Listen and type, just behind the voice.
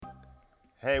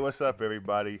Hey, what's up,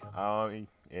 everybody? I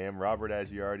am Robert,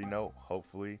 as you already know,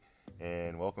 hopefully,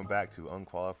 and welcome back to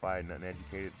Unqualified and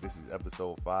Uneducated. This is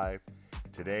episode 5.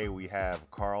 Today we have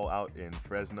Carl out in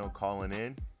Fresno calling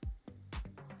in.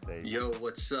 Say, Yo,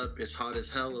 what's up? It's hot as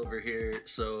hell over here,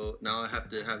 so now I have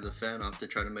to have the fan off to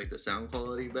try to make the sound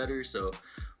quality better. So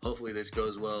hopefully this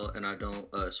goes well and I don't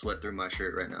sweat through my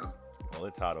shirt right now. well,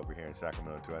 it's hot over here in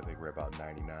Sacramento, too. I think we're about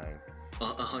 99.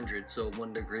 100, so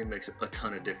 1 degree makes a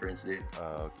ton of difference, dude.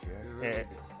 Okay. Really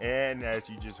And as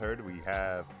you just heard, we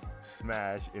have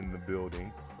Smash in the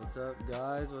building. What's up,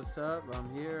 guys? What's up? I'm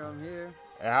here.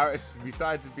 And how,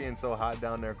 besides it being so hot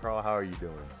down there, Carl, how are you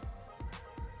doing?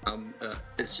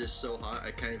 It's just so hot,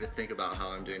 I can't even think about how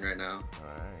I'm doing right now.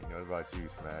 Alright, what about you,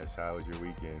 Smash? How was your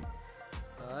weekend?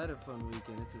 I had a fun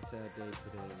weekend. It's a sad day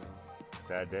today, though.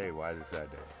 Sad day? Why is it a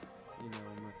sad day? You know,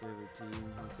 my favorite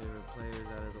team, my favorite players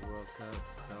out of the World Cup,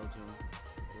 Belgium,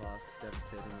 lost,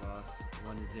 devastating loss,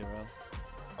 1-0.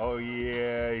 Oh,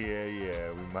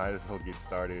 yeah. We might as well get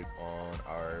started on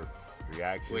our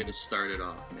reaction. Way to start it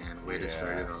off, man. Way to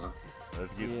start it off.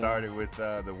 Let's get started with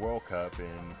the World Cup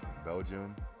in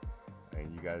Belgium.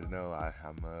 And you guys know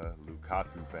I'm a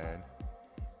Lukaku fan,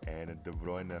 and a De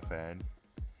Bruyne fan,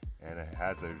 and a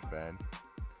Hazard fan.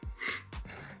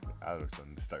 I was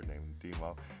going to start naming the team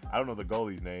off. I don't know the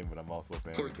goalie's name, but I'm also a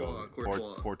fan of the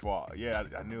goalie. Courtois. Yeah,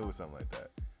 I knew it was something like that.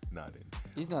 No, I didn't.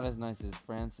 He's not as nice as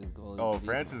France's goalie. Oh,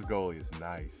 France's goalie is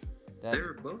nice. They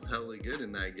were both hella good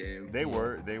in that game. They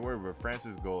were, but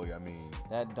France's goalie, I mean,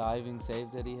 that diving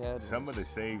save that he had. some of the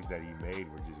saves that he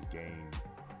made were just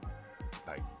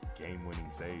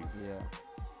game-winning saves. Yeah.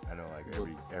 I know, like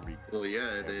every. Well,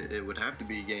 yeah, it would have to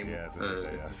be game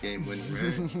winning,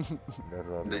 right? That's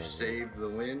what They saved the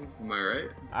win. Am I right?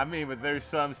 I mean, but there's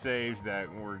some saves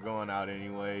that were going out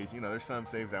anyways. You know, there's some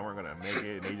saves that weren't gonna make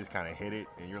it, and they just kind of hit it,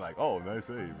 and you're like, oh, nice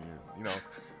save, you know.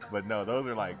 But no, those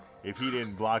are like, if he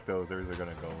didn't block those are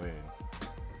gonna go in.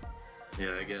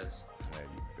 Yeah, I guess. Yeah,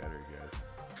 you better guess.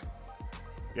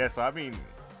 Yeah, so I mean,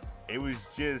 it was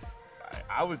just,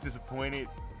 I was disappointed.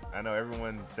 I know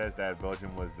everyone says that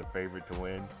Belgium was the favorite to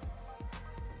win.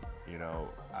 You know,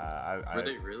 Were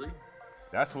they really?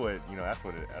 That's what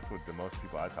the most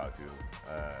people I talk to.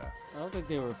 I don't think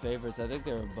they were favorites. I think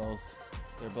they were both.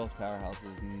 They're both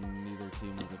powerhouses. Neither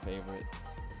team was a favorite.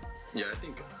 Yeah,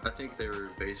 I think they were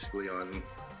basically on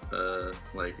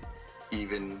like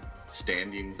even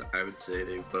standings. I would say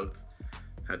they both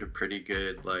had a pretty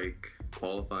good like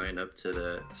qualifying up to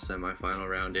the semifinal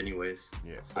round anyways.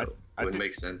 Yeah, so it would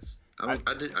make sense. I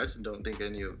just don't think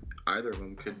either of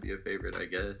them could be a favorite, I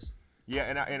guess. Yeah,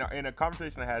 and in a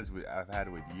conversation I've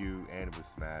had with you and with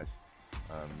Smash,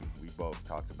 we both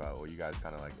talked about, well, you guys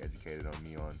kind of like educated on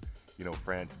me on, you know,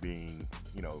 France being,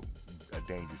 you know, a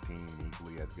dangerous team,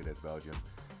 equally as good as Belgium,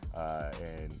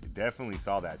 and definitely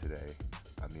saw that today.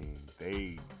 I mean,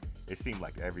 it seemed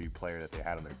like every player that they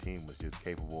had on their team was just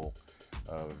capable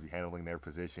of handling their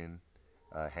position,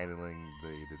 handling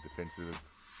the defensive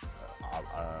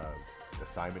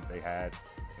assignment they had,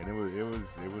 and it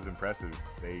was impressive.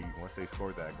 Once they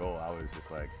scored that goal, I was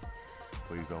just like,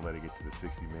 please don't let it get to the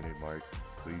 60-minute mark.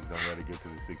 Please don't let it get to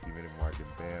the 60-minute mark,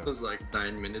 and bam. It was like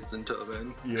 9 minutes until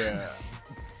then. Yeah.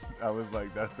 I was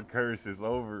like, that's the curse. It's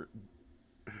over.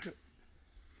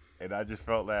 And I just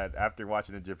felt that after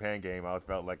watching the Japan game, I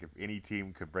felt like if any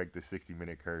team could break the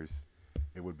 60-minute curse,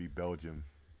 it would be Belgium.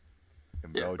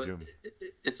 And yeah, Belgium. But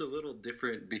it's a little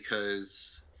different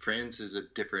because France is a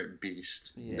different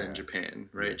beast than Japan,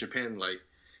 right? Yeah. Japan, like,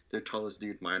 their tallest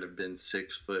dude might have been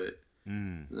 6 foot.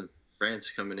 The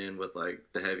France coming in with, like,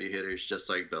 the heavy hitters just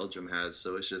like Belgium has.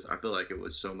 So it's just, I feel like it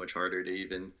was so much harder to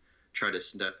even try to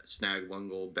snag one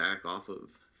goal back off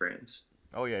of France.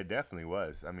 Oh, yeah, it definitely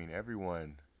was. I mean,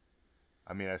 everyone...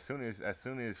 I mean, as soon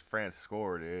as France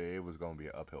scored, it was going to be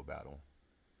an uphill battle.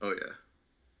 Oh, yeah.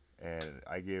 And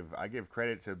I give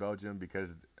credit to Belgium because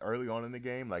early on in the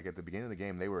game, like at the beginning of the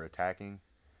game, they were attacking,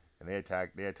 and they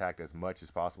attacked as much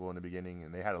as possible in the beginning,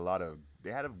 and they had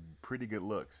a pretty good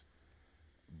looks.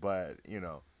 But, you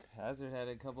know, Hazard had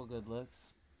a couple good looks.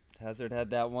 Hazard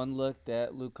had that one look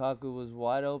that Lukaku was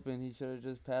wide open. He should have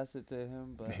just passed it to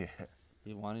him, but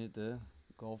he wanted to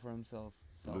go for himself.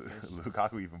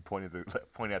 Lukaku even pointed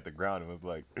at the ground and was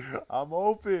like, "I'm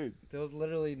open." There was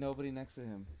literally nobody next to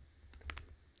him.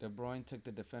 De Bruyne took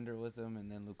the defender with him,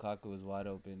 and then Lukaku was wide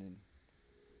open, and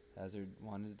Hazard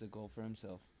wanted to go for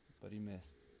himself, but he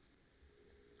missed.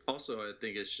 Also, I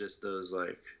think it's just those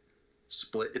like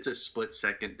it's a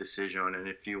split-second decision, and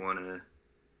if you want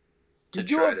to do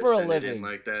try it for to a send it living in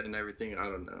like that and everything, I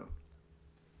don't know.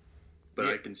 But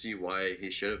Yeah. I can see why he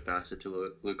should have passed it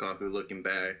to Lukaku looking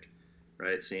back,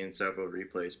 right? Seeing several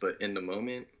replays, but in the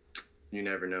moment, you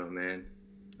never know, man.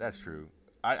 That's true.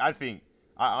 I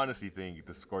honestly think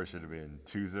the score should have been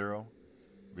 2-0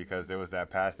 because there was that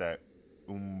pass that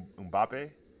Mbappe.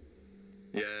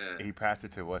 Yeah. He passed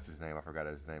it to what's his name? I forgot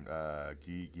his name.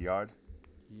 Giard.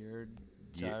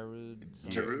 Giroud.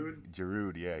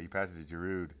 Giroud. Yeah, he passed it to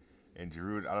Giroud, and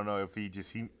Giroud. I don't know if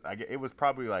it was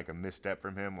probably like a misstep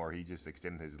from him, or he just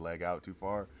extended his leg out too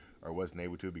far, or wasn't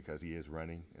able to because he is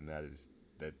running, and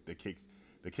that the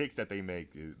kicks that they make,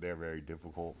 they're very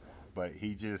difficult. But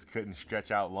he just couldn't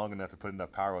stretch out long enough to put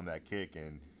enough power on that kick,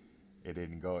 and it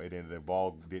didn't go. The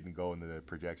ball didn't go into the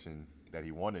projection that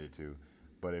he wanted it to.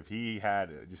 But if he had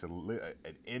just an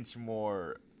inch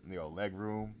more, leg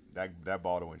room, that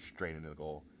ball went straight into the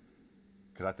goal.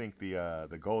 Because I think the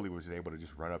goalie was able to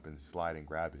just run up and slide and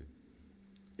grab it.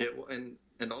 Yeah, well,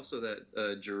 and also that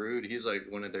Giroud, he's like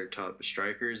one of their top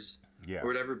strikers, or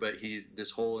whatever. But he's this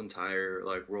whole entire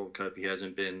like World Cup, he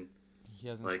hasn't been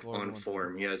like on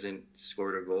form. He hasn't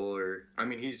scored a goal, or I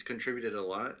mean, he's contributed a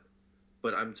lot.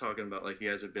 But I'm talking about like he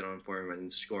hasn't been on form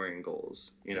and scoring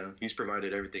goals. He's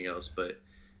provided everything else, but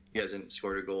he hasn't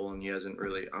scored a goal, and he hasn't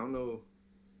really. I don't know.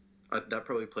 That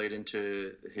probably played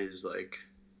into his like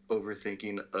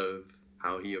overthinking of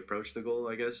how he approached the goal.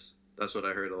 I guess that's what I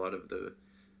heard a lot of the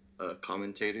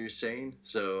commentators saying.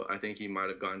 So I think he might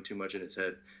have gotten too much in his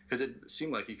head because it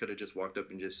seemed like he could have just walked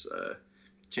up and just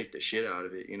kicked the shit out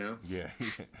of it. Yeah.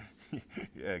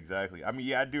 Yeah, exactly. I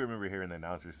mean, I do remember hearing the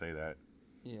announcer say that.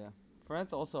 Yeah.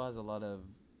 France also has a lot of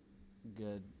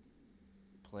good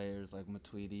players like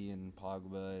Matuidi and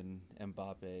Pogba and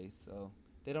Mbappe, so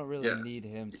they don't really need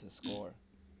him to score.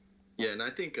 Yeah, and I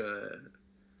think a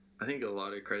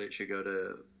lot of credit should go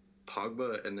to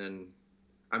Pogba, and then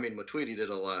I mean Matuidi did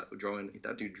a lot drawing.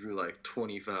 That dude drew like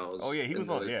 20 fouls. Oh yeah, he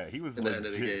was in the end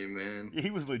of the game, man. Yeah,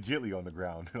 he was legitly on the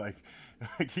ground,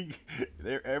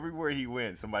 everywhere he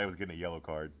went, somebody was getting a yellow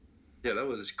card. Yeah, that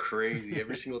was crazy.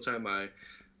 Every single time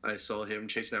I saw him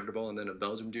chasing after the ball, and then a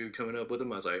Belgium dude coming up with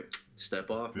him. I was like, "Step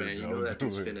off, man! You know that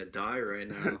dude's finna die right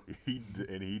now." He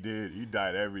did. He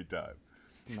died every time.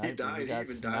 He died. He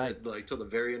even died like till the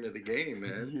very end of the game,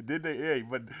 man. Yeah, did they? Yeah,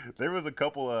 but there was a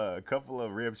couple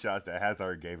of rib shots that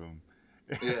Hazard gave him.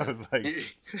 Yeah. I was like,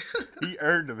 he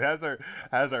earned them. Hazard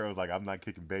was like, "I'm not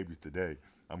kicking babies today.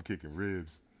 I'm kicking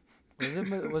ribs."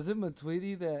 Was it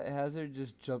Matuidi that Hazard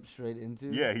just jumped straight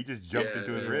into? Yeah, he just jumped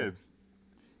into his ribs.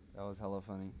 That was hella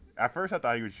funny. At first, I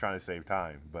thought he was trying to save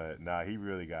time, but nah, he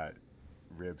really got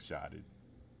rib shotted.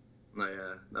 No,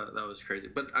 yeah, that was crazy.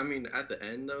 But I mean, at the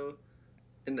end though,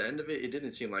 in the end of it, it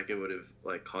didn't seem like it would have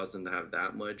like caused him to have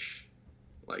that much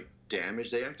like damage.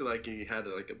 They acted like he had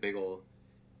like a big old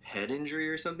head injury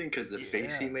or something because the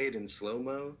face he made in slow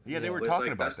mo. Yeah, they were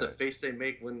talking about that's the face they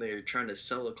make when they're trying to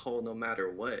sell a call no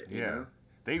matter what. You know?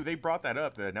 They brought that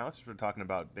up. The announcers were talking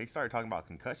about. They started talking about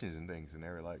concussions and things, and they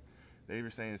were like. They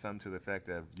were saying something to the effect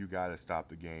of you got to stop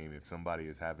the game if somebody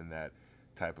is having that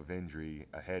type of injury,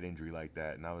 a head injury like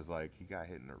that. And I was like, he got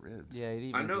hit in the ribs. Yeah,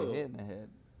 he didn't get hit in the head.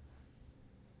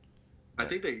 I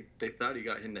think they thought he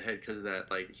got hit in the head because of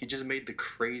that. Like, he just made the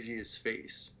craziest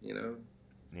face,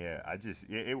 Yeah,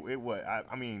 it was.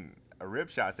 I mean, a rib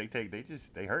shots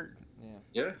they hurt.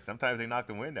 Yeah. Sometimes they knock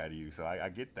the wind out of you. So I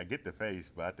get the face,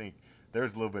 but I think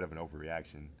there's a little bit of an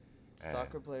overreaction.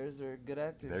 Soccer players are good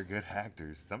actors. They're good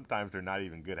actors. Sometimes they're not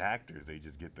even good actors. They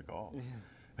just get the call.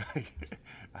 Yeah.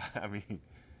 I mean,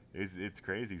 it's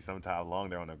crazy sometimes how long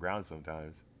they're on the ground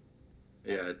sometimes.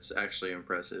 Yeah, it's actually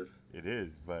impressive. It is,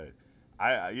 but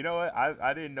you know what?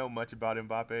 I didn't know much about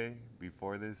Mbappe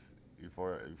before this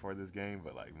game,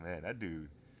 but like, man, that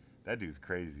dude's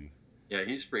crazy. Yeah,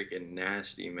 he's freaking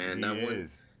nasty, man. He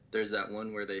is. There's that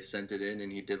one where they sent it in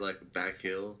and he did like a back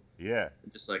heel. Yeah.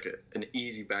 Just like an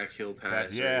easy back heel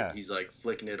pass. Yeah. He's like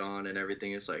flicking it on and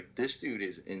everything. It's like, this dude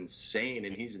is insane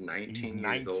and he's 19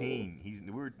 years old.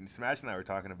 Smash and I were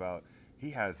talking about,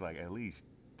 he has like at least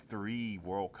 3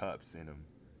 World Cups in him.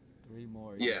 3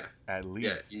 more. Yeah. At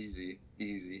least. Yeah,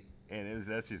 easy. And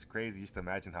that's just crazy just to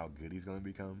imagine how good he's going to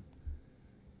become.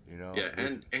 Yeah,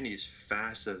 and he's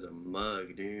fast as a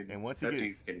mug, dude. And once that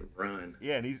dude can run.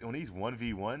 Yeah, and when he's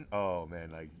 1v1, oh man,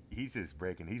 like he's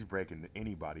breaking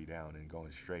anybody down and going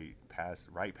right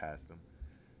past them.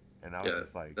 And I was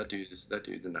just like, that dude's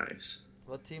nice.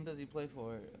 What team does he play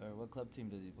for, or what club team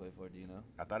does he play for? Do you know?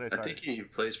 I think he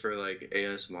plays for like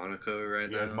AS Monaco right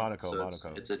now. Yeah, it's Monaco.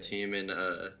 It's a team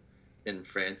in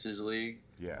France's league.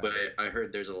 Yeah. But I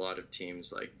heard there's a lot of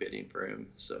teams like bidding for him,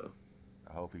 so.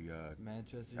 I hope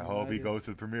Manchester United. I hope he goes to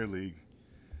the Premier League.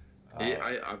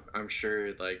 I'm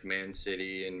sure like Man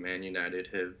City and Man United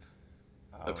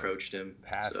approached him.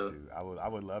 Has to. I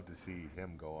would love to see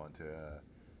him go on to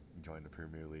join the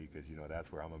Premier League because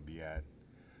that's where I'm gonna be at.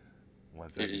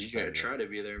 Once you gotta try to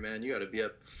be there, man. You gotta be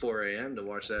up 4 a.m. to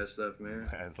watch that stuff, man.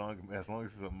 As long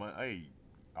as it's a month. Hey,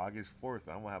 August 4th,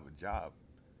 I'm gonna have a job.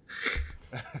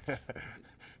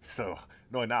 So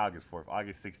no, not August 4th.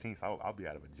 August 16th, I'll be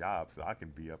out of a job, so I can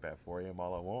be up at 4 a.m.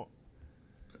 all I want.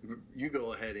 You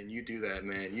go ahead and you do that,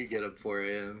 man. You get up 4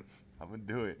 a.m. I'm gonna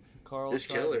do it. Carl, it's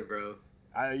killer, bro.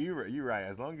 You're right.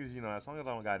 As long as I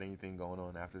don't got anything going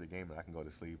on after the game and I can go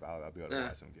to sleep, I'll be able to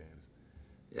watch some games.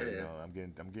 Yeah, but,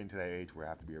 I'm getting to that age where I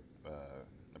have to be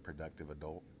a productive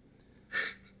adult.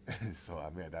 So I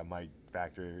mean that might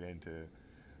factor into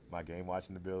my game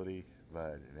watching ability.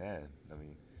 But man, I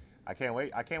mean, I can't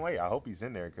wait. I hope he's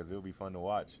in there because it'll be fun to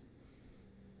watch.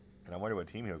 And I wonder what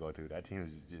team he'll go to. That team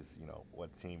is just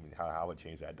what team and how it would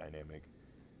change that dynamic.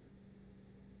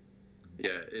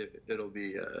 Yeah, it'll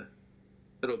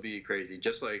be crazy.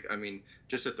 Just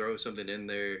to throw something in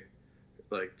there,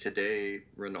 like today,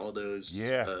 Ronaldo's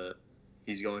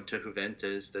he's going to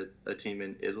Juventus, a team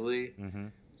in Italy,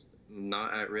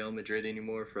 not at Real Madrid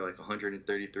anymore for like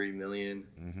 133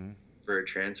 million for a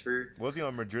transfer. Was he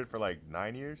on Madrid for like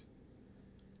 9 years?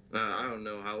 I don't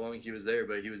know how long he was there,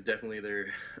 but he was definitely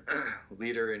their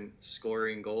leader in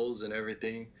scoring goals and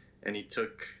everything, and he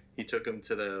took him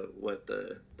to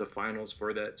the finals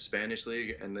for that Spanish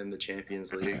league and then the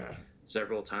Champions League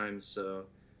several times. So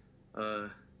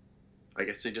I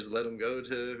guess they just let him go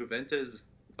to Juventus,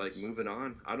 like moving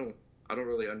on. I don't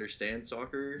really understand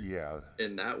soccer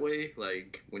in that way,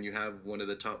 like when you have one of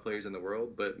the top players in the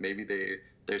world, but maybe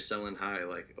they're selling high,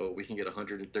 like, oh, we can get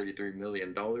 $133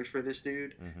 million for this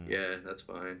dude. Yeah, that's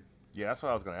fine. Yeah, that's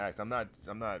what I was gonna ask. I'm not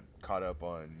caught up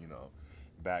on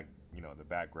the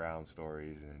background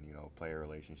stories and player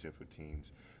relationships with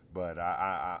teams, but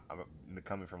I'm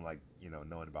coming from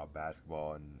knowing about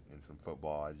basketball and some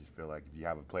football. I just feel like if you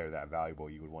have a player that valuable,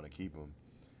 you would want to keep him.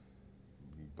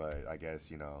 But I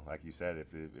guess like you said,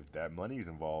 if that money's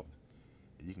involved,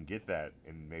 you can get that,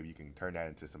 and maybe you can turn that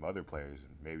into some other players.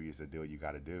 Maybe it's a deal you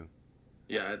got to do.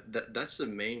 Yeah, that's the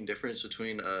main difference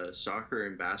between soccer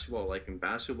and basketball. Like in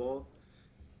basketball,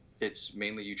 it's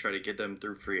mainly you try to get them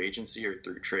through free agency or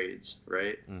through trades,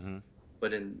 right? Mm-hmm.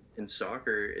 But in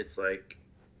soccer, it's like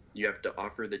you have to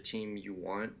offer the team you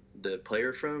want the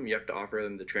player from, you have to offer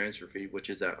them the transfer fee,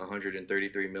 which is at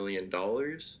 $133 million.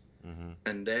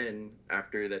 And then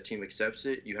after that team accepts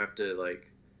it, you have to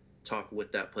talk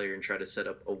with that player and try to set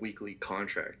up a weekly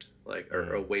contract,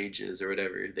 or wages or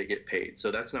whatever they get paid.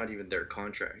 So that's not even their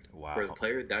contract. Wow. For the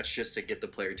player, that's just to get the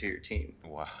player to your team.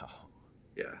 Wow.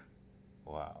 Yeah.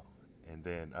 Wow. And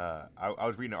then I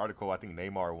was reading an article. I think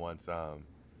Neymar wants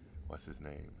what's his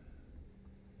name?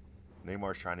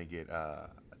 Neymar's trying to get I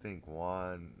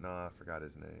forgot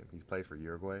his name. He plays for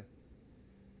Uruguay.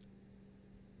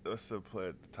 What's the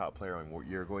top player on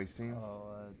Uruguay's team?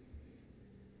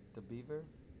 The Beaver?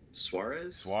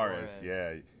 Suarez,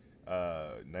 yeah.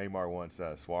 Neymar wants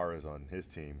Suarez on his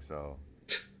team, so.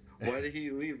 Why did he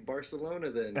leave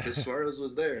Barcelona then? Because Suarez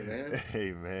was there, man.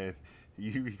 Hey, man.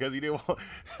 Because he didn't want...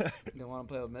 Didn't want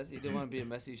to play with Messi? He didn't want to be a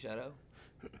Messi shadow?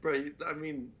 Bro, I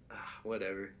mean,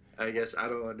 whatever. I guess I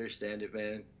don't understand it,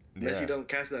 man. Yeah. Messi don't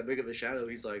cast that big of a shadow.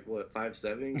 He's like, what,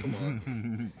 5'7"? Come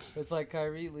on. It's like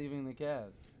Kyrie leaving the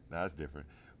Cavs. No, that's different.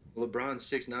 LeBron's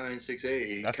 6'9",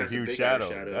 6'8". That's a huge shadow.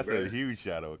 That's a huge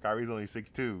shadow. Kyrie's only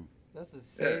 6'2". That's the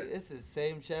same. Yeah. It's the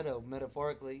same shadow,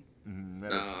 metaphorically. No,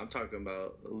 I'm talking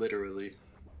about literally.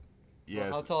 Yeah.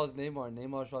 Well, how tall is Neymar?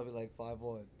 Neymar's probably like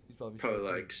 5'1". He's probably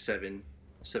like 7'2",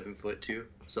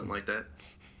 something like that.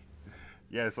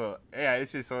 Yeah. So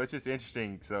it's just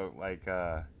interesting. So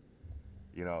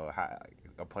how,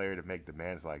 a player to make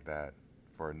demands like that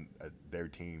for their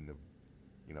team to,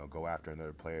 go after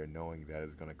another player, knowing that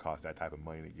it's going to cost that type of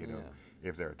money to get them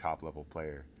if they're a top level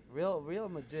player. Real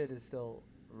Madrid is still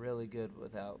really good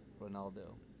without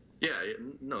Ronaldo. Yeah,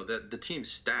 no, the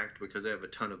team's stacked because they have a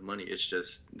ton of money. It's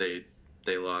just they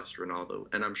lost Ronaldo,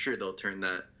 and I'm sure they'll turn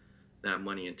that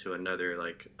money into another,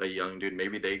 like a young dude.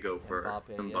 Maybe they go for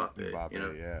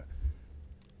Mbappe, yeah.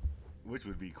 Which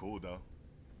would be cool though.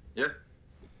 Yeah.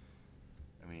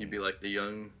 I mean, he'd be like the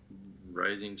young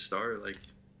rising star, like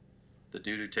the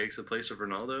dude who takes the place of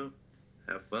Ronaldo.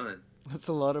 Have fun. That's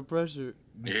a lot of pressure.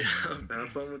 Yeah, have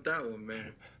fun with that one,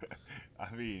 man.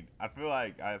 I mean, I feel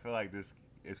like this.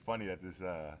 It's funny that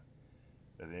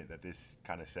this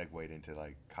kind of segued into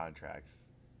like contracts,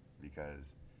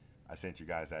 because I sent you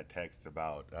guys that text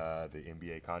about the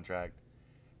NBA contract,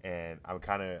 and I'm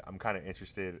kind of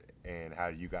interested in how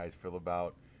you guys feel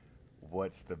about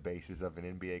what's the basis of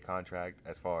an NBA contract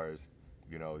as far as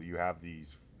You know, you have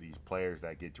these players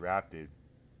that get drafted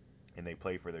and they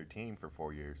play for their team for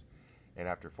 4 years, and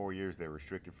after 4 years they're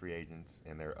restricted free agents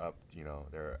and they're up. You know,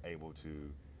 they're able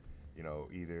to, you know,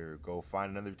 either go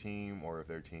find another team, or if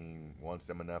their team wants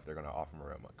them enough, they're going to offer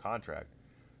them a contract.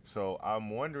 So I'm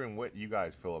wondering what you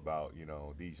guys feel about, you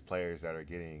know, these players that are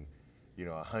getting, you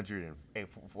know,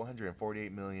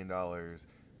 148 million dollars,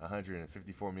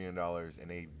 154 million dollars, and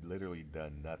they literally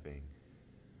done nothing.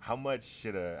 How much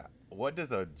should a what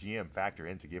does a GM factor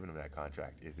into giving them that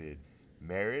contract? Is it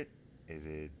merit? Is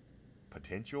it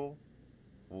potential?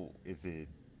 Well, is it?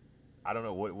 I don't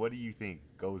know. What do you think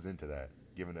goes into that,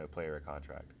 giving a player a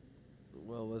contract?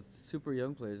 Well, with super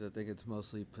young players, I think it's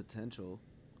mostly potential.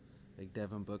 Like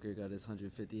Devin Booker got his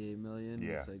 158 million.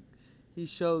 Yeah. It's like he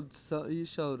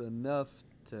showed enough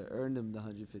to earn him the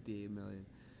 158 million.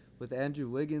 With Andrew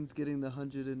Wiggins getting the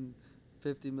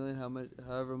 150 million,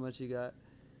 however much he got,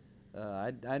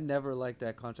 I never liked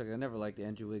that contract. I never liked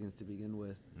Andrew Wiggins to begin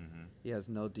with. Mm-hmm. He has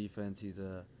no defense. He's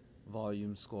a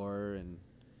volume scorer,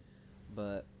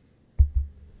 but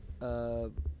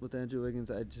with Andrew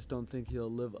Wiggins, I just don't think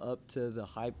he'll live up to the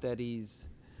hype that he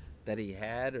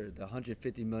had, or the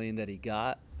 150 million that he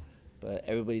got. But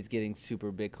everybody's getting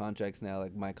super big contracts now.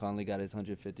 Like Mike Conley got his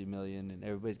 150 million, and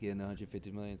everybody's getting the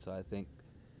 150 million. So I think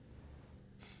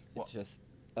it's just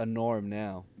a norm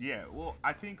now. Yeah, well,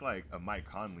 I think like a Mike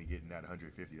Conley getting that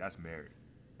 150, that's merit.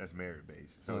 That's merit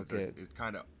based. So Okay. it's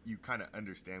kind of, you kind of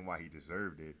understand why he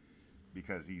deserved it,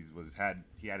 because he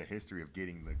had a history of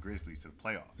getting the Grizzlies to the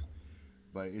playoffs.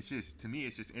 But it's just, to me,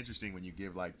 it's just interesting when you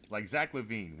give like Zach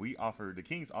LaVine. The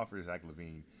Kings offered Zach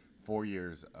LaVine 4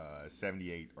 years,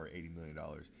 78 or 80 million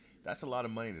dollars. That's a lot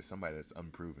of money to somebody that's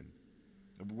unproven.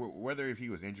 Whether if he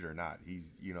was injured or not,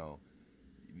 he's, you know,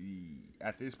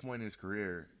 at this point in his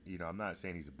career, you know, I'm not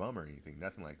saying he's a bum or anything,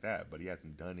 nothing like that, but he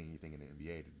hasn't done anything in the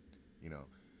NBA to, you know,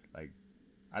 like,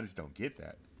 I just don't get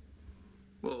that.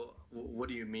 Well, what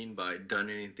do you mean by done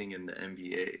anything in the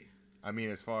NBA? I mean,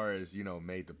 as far as, you know,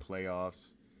 made the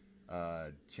playoffs,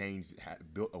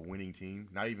 built a winning team,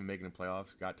 not even making the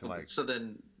playoffs, got to like. So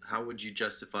then, how would you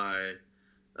justify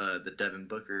the Devin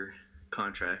Booker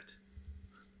contract?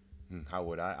 How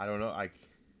would I? I don't know.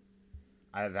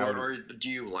 Or do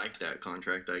you like that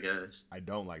contract? I guess I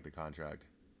don't like the contract.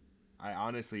 I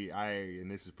honestly, and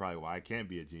this is probably why I can't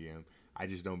be a GM. I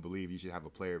just don't believe you should have a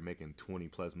player making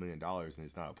 $20+ million and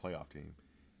it's not a playoff team,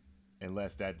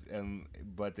 unless that.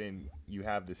 But then you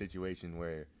have the situation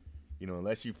where, you know,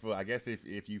 unless you feel, I guess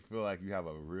if you feel like you have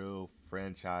a real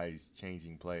franchise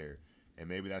changing player, and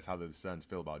maybe that's how the Suns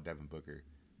feel about Devin Booker.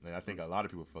 And I think a lot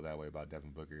of people feel that way about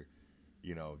Devin Booker.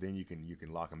 You know, then you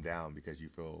can lock him down because you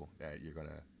feel that he's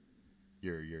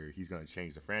gonna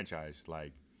change the franchise.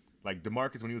 Like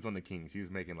DeMarcus, when he was on the Kings, he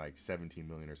was making like 17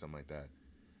 million or something like that.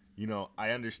 You know,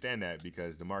 I understand that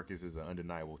because DeMarcus is an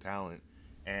undeniable talent,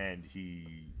 and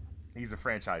he's a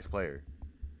franchise player,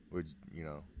 which, you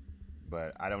know.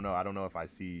 But I don't know. I don't know if I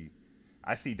see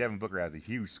Devin Booker as a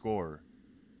huge scorer,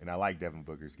 and I like Devin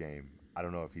Booker's game. I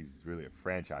don't know if he's really a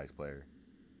franchise player.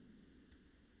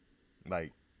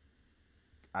 Like,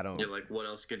 I don't. you're like, what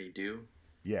else can he do?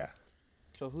 Yeah.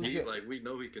 So Like, we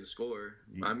know he can score.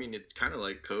 I mean, it's kind of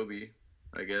like Kobe,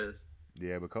 I guess.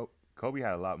 Yeah, but Kobe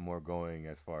had a lot more going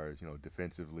as far as, you know,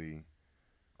 defensively.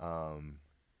 Um,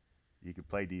 he could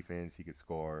play defense. He could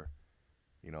score.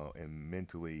 You know, and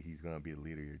mentally, he's gonna be the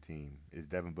leader of your team. Is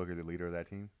Devin Booker the leader of that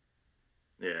team?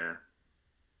 Yeah.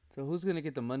 So who's gonna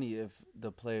get the money if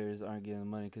the players aren't getting the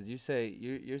money? Because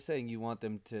you're saying you want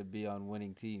them to be on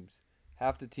winning teams.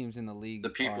 Half the teams in the league The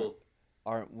people.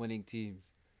 aren't winning teams.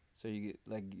 So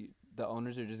the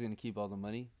owners are just gonna keep all the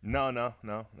money. No.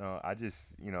 I just,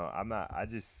 you know, I'm not. I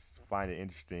just find it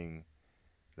interesting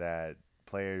that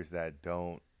players that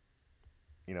don't,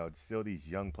 you know, still these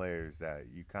young players that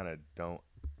you kind of don't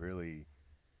really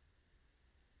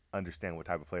understand what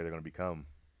type of player they're going to become.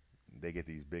 They get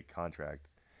these big contracts,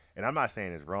 and I'm not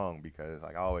saying it's wrong, because,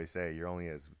 like I always say, you're only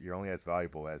as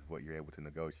valuable as what you're able to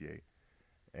negotiate.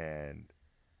 And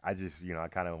I just, you know, I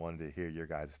kind of wanted to hear your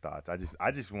guys' thoughts. I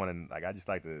just want to, like, I just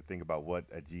like to think about what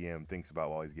a GM thinks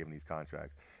about while he's giving these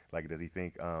contracts. Like, does he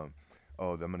think, oh,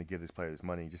 I'm going to give this player this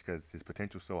money just because his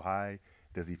potential's so high?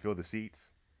 Does he fill the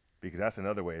seats? Because that's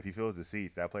another way. If he fills the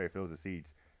seats, that player fills the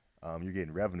seats. You're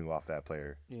getting revenue off that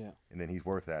player. Yeah. And then he's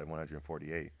worth that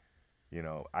 148. You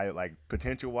know, I like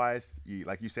potential wise,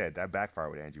 like you said, that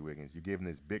backfired with Andrew Wiggins. You give him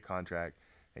this big contract,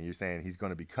 and you're saying he's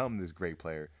going to become this great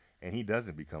player, and he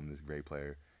doesn't become this great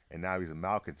player, and now he's a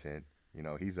malcontent. You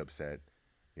know, he's upset.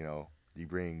 You know, you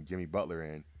bring Jimmy Butler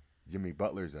in, Jimmy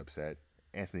Butler's upset.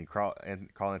 Carl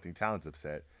Anthony Towns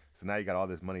upset. So now you got all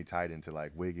this money tied into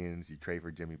like Wiggins. You trade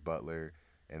for Jimmy Butler,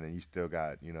 and then you still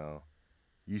got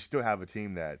you still have a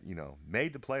team that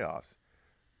made the playoffs,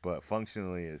 but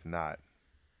functionally is not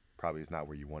probably is not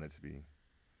where you want it to be.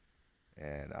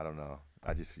 And I don't know.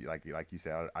 I just like you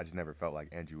said, I just never felt like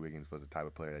Andrew Wiggins was the type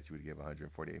of player that you would give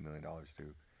 $148 million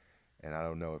to. And I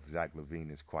don't know if Zach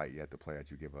LaVine is quite yet the player that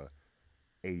you give a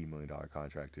 $80 million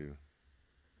contract to.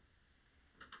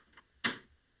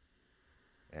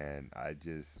 And I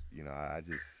just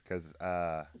because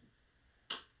then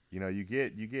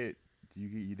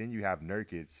you have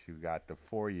Nurkic who got the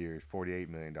 4 years, $48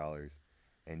 million,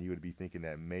 and you would be thinking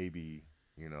that maybe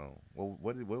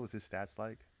what was his stats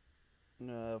like?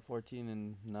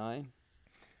 14-9.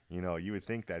 You would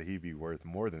think that he'd be worth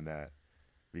more than that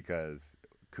because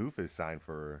Kuf is signed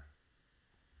for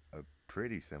a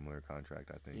pretty similar contract,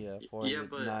 I think. Yeah, Yeah,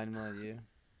 but 9 million a year.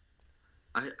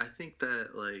 I think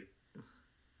that like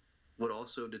what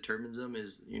also determines them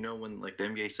is when like the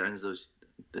NBA signs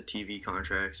the TV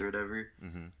contracts or whatever,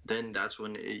 then that's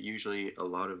when it usually a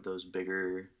lot of those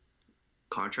bigger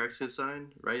contracts get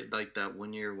signed, right? Like that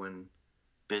 1 year when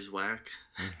Biswack,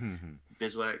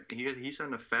 he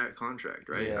signed a fat contract,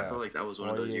 right? Yeah, I felt like that was one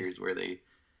of those years where they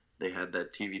had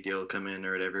that TV deal come in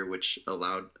or whatever, which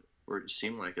allowed or it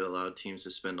seemed like it allowed teams to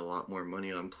spend a lot more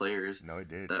money on players. No, it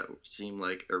did. That seemed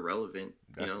like irrelevant.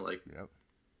 Like yep.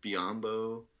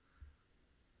 Biombo,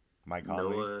 Mike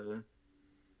Conley. Noah.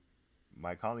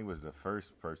 Mike Conley was the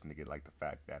first person to get like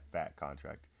that fat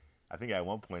contract. I think at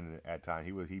one point at time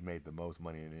he made the most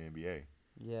money in the NBA.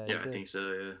 Yeah, I think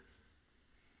so. Yeah.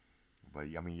 But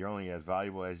I mean, you're only as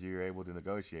valuable as you're able to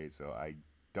negotiate, so I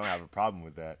don't have a problem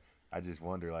with that. I just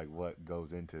wonder like what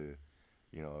goes into,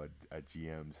 a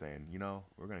GM saying,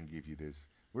 we're gonna give you this.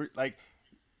 We're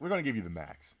gonna give you the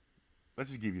max. Let's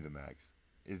just give you the max.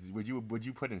 Would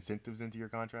you put incentives into your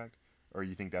contract, or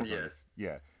you think that's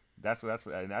that's what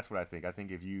I think. I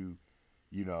think if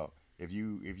if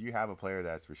you have a player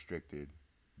that's restricted,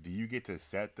 do you get to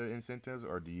set the incentives,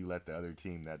 or do you let the other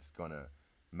team that's gonna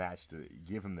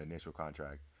give him the initial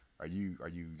contract? Are you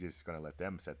just gonna let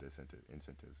them set the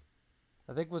incentives?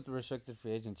 I think with restricted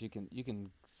free agents, you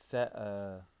can set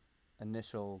a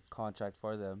initial contract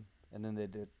for them, and then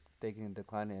they can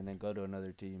decline it and then go to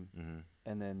another team,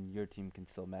 and then your team can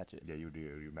still match it. Yeah, you do.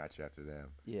 You match it after them.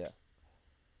 Yeah.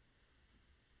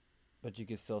 But you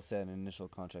can still set an initial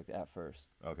contract at first.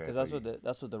 Okay. Because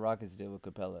that's what the Rockets did with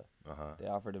Capella. They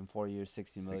offered him 4 years,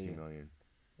 $60 million.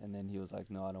 And then he was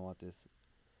like, "No, I don't want this."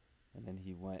 And then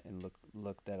he went and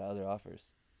looked at other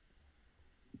offers.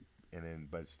 And then,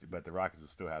 but the Rockets will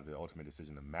still have the ultimate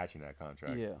decision of matching that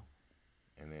contract. Yeah.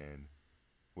 And then,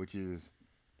 which is,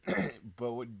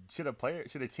 but should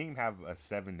a team have a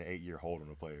 7 to 8 year hold on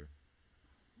a player?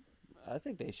 I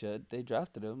think they should. They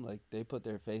drafted him. Like, they put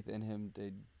their faith in him.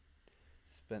 They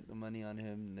spent the money on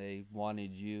him. They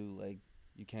wanted you. Like,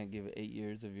 you can't give 8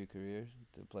 years of your career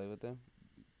to play with them.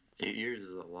 8 years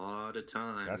is a lot of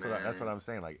time. That's what I'm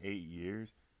saying. Like 8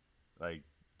 years, like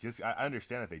I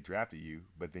understand that they drafted you,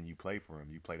 but then you played for him.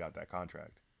 You played out that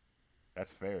contract.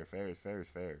 That's fair. Fair is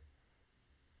fair.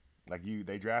 Like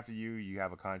they drafted you. You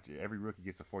have a contract. Every rookie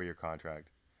gets a 4-year contract.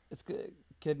 It's good.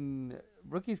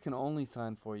 Rookies can only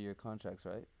sign 4-year contracts,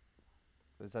 right?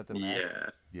 Is that the max?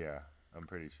 Yeah, I'm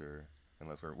pretty sure.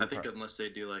 I think unless they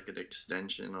do like an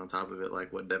extension on top of it,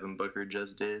 like what Devin Booker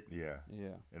just did. Yeah.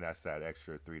 And that's that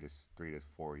extra 3 to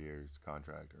 4 years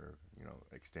contract or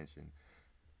extension.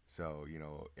 So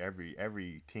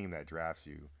every team that drafts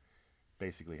you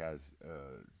basically has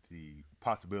the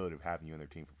possibility of having you on their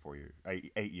team for 4 years,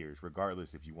 8 years,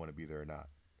 regardless if you want to be there or not.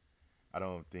 I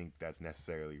don't think that's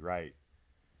necessarily right,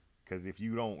 because if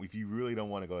you really don't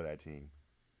want to go to that team,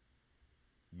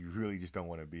 you really just don't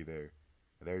want to be there.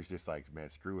 There's just like, man,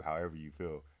 screw however you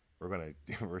feel.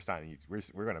 We're signing you.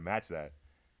 We're gonna match that.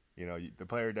 The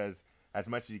player does as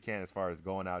much as he can as far as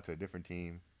going out to a different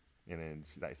team, and then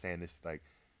like saying this, like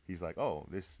he's like, oh,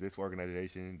 this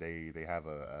organization, they have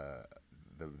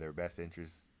their best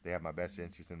interests. They have my best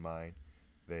interests in mind.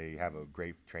 They have a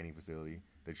great training facility.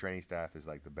 The training staff is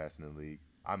like the best in the league.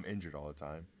 I'm injured all the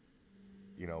time.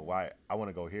 Why I want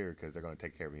to go here because they're gonna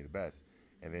take care of me the best.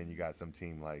 And then you got some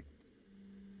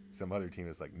other team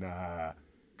that's like, nah,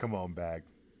 come on back.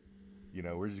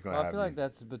 We're just gonna. I feel like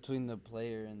that's between the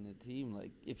player and the team.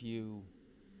 Like, if you're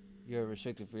a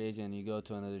restricted free agent and you go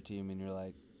to another team and you're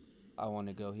like, I want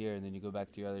to go here, and then you go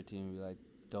back to your other team and be like,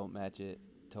 don't match it.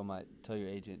 Tell your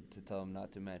agent to tell them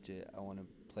not to match it. I want to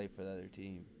play for the other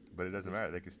team. But it doesn't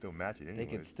matter. They can still match it anyway.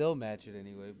 They can still match it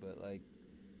anyway, but like,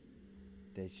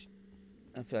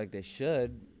 I feel like they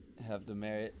should have the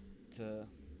merit to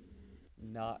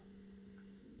not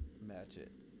match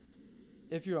it.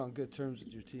 If you're on good terms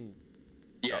with your team.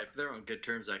 Yeah, if they're on good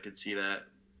terms, I could see that.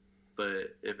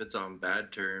 But if it's on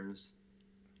bad terms,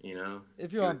 if you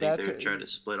you're on would think bad they would try to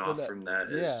terms, split off from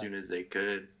that as soon as they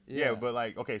could. Yeah, but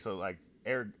like, okay, so like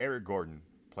Eric Gordon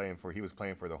he was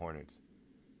playing for the Hornets,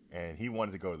 and he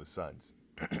wanted to go to the Suns.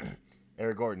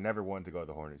 Eric Gordon never wanted to go to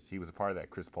the Hornets. He was a part of that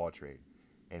Chris Paul trade,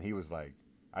 and he was like,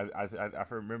 I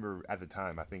remember at the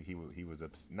time, I think he was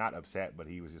not upset, but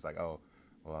he was just like, oh,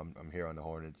 well, I'm here on the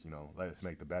Hornets, let's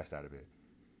make the best out of it.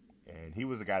 And he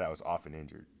was a guy that was often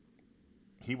injured.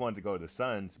 He wanted to go to the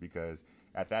Suns because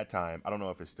at that time, I don't know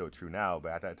if it's still true now,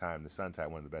 but at that time, the Suns had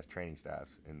one of the best training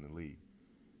staffs in the league.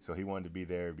 So he wanted to be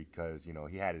there because,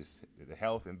 he had the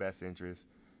health and best interest.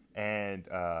 And,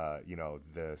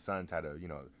 the Suns had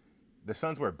the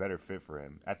Suns were a better fit for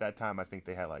him. At that time, I think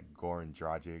they had like Goran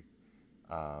Dragic,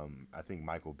 I think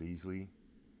Michael Beasley.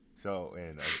 So,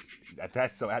 and at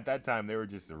that time, they were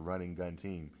just a running gun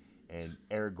team. And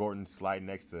Eric Gordon sliding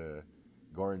next to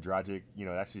Goran Dragic,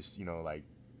 that's just,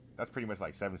 that's pretty much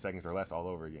like 7 seconds or less all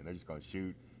over again. They're just going to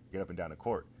shoot, get up and down the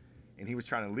court. And he was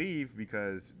trying to leave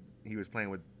because he was playing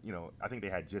with, I think they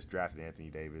had just drafted Anthony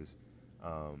Davis.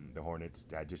 The Hornets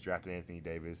had just drafted Anthony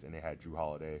Davis, and they had Jrue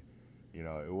Holiday.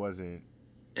 It wasn't.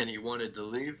 And he wanted to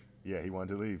leave? Yeah, he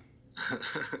wanted to leave.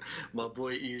 My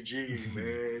boy EG,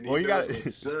 man. Well, you got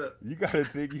to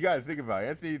think about it.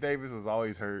 Anthony Davis was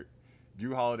always hurt.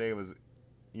 Jrue Holiday was,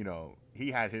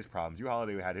 he had his problems. Jrue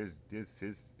Holiday had his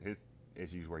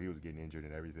issues where he was getting injured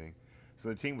and everything. So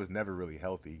the team was never really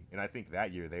healthy. And I think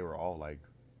that year they were all like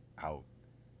out.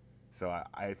 So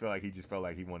I feel like he just felt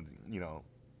like he wanted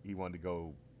to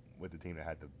go with the team that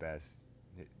had the best,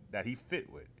 that he fit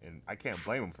with. And I can't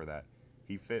blame him for that.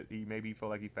 He maybe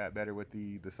felt like he fit better with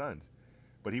the Suns.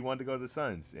 But he wanted to go to the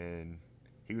Suns, and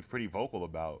he was pretty vocal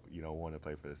about, wanting to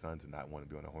play for the Suns and not wanting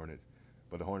to be on the Hornets.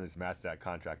 But the Hornets matched that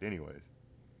contract anyways.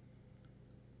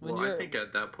 Well, I think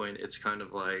at that point it's kind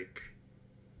of like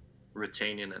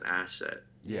retaining an asset.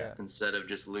 Yeah. Instead of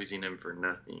just losing him for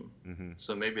nothing. Mm-hmm.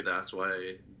 So maybe that's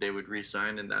why they would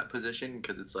re-sign in that position,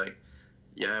 because it's like,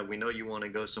 yeah, we know you want to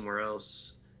go somewhere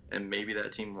else, and maybe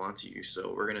that team wants you,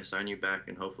 so we're going to sign you back,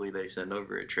 and hopefully they send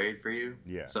over a trade for you.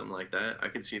 Yeah. Something like that. I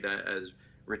could see that as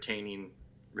retaining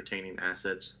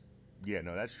assets. Yeah,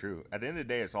 no, that's true. At the end of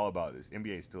the day, it's all about this.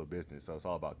 NBA is still a business, so it's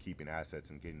all about keeping assets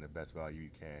and getting the best value you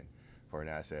can for an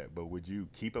asset. But would you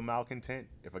keep a malcontent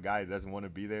if a guy doesn't want to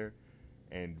be there?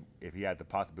 And if he had the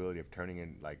possibility of turning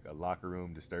in like a locker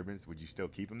room disturbance, would you still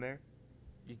keep him there?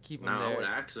 You keep him there. I would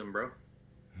axe him, bro.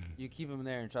 You keep him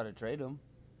there and try to trade him.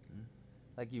 Mm-hmm.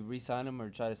 Like you re-sign him or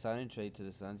try to sign and trade to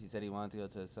the Suns. He said he wanted to go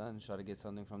to the Suns, try to get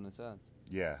something from the Suns.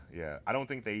 Yeah. I don't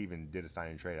think they even did a sign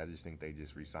and trade. I just think they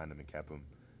just re-signed him and kept him.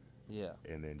 Yeah.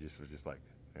 And then was just like,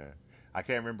 yeah. I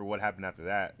can't remember what happened after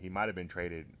that. He might have been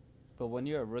traded. But when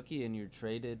you're a rookie and you're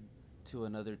traded to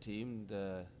another team,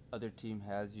 the other team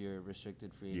has your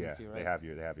restricted free agency rights?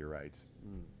 Yeah, they have your rights.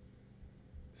 Mm.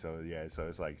 So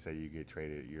it's like, say you get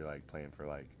traded, you're like playing for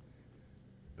like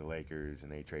the Lakers,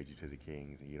 and they trade you to the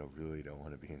Kings, and you really don't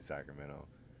want to be in Sacramento,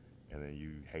 and then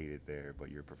you hate it there, but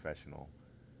you're professional.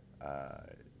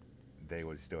 They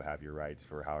would still have your rights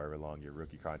for however long your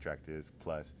rookie contract is,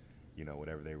 plus,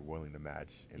 whatever they were willing to match,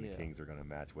 and the Kings are gonna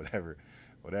match whatever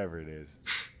it is.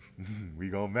 We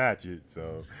gonna match it,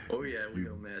 so. Oh yeah, we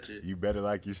gonna match it. You better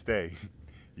like your stay.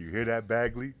 You hear that,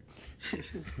 Bagley?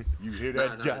 You hear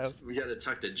that, Giles? We gotta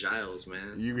talk to Giles,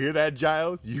 man. You hear that,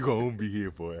 Giles? You gonna be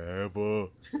here forever.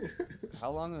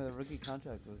 How long of a rookie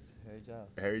contract was Harry Giles?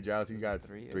 Harry Giles, he got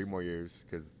 3 more years,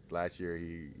 because last year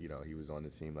he was on the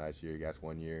team last year. He got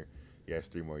 1 year. He has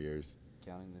 3 more years.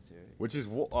 Counting this year. Which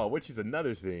is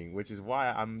another thing, which is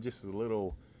why I'm just a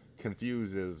little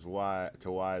confused as why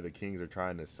the Kings are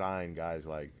trying to sign guys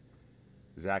like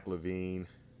Zach LaVine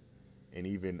and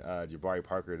even Jabari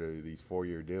Parker to these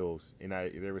 4-year deals. And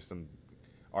there was some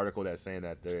article that's saying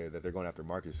that they're going after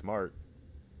Marcus Smart.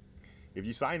 If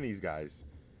you sign these guys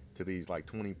to these like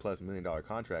 $20+ million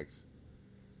contracts,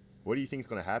 what do you think is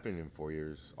going to happen in 4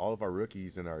 years? All of our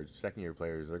rookies and our second-year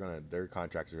players, their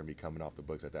contracts are going to be coming off the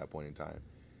books at that point in time.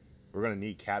 We're going to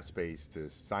need cap space to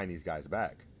sign these guys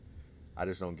back. I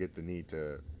just don't get the need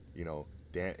to,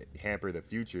 hamper the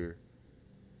future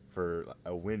for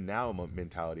a win now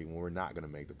mentality when we're not going to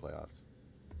make the playoffs.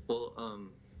 Well,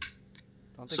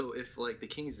 so if like the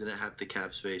Kings didn't have the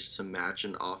cap space to match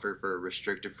an offer for a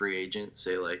restricted free agent,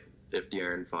 say like if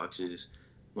De'Aaron Fox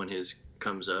when his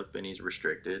comes up and he's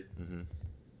restricted, mm-hmm.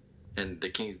 and the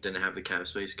Kings didn't have the cap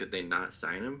space, could they not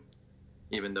sign him,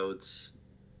 even though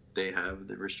they have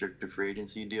the restricted free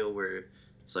agency deal where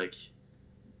it's like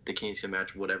the Kings can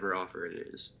match whatever offer it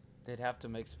is? They'd have to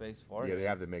make space for Yeah, it. they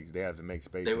have to make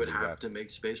space. They in would the have draft. to make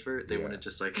space for it. They Yeah. wouldn't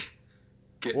just like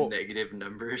get Well, negative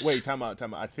numbers. Wait, time out.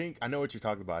 I think I know what you're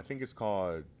talking about. I think it's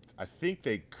called. I think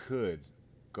they could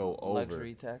go over.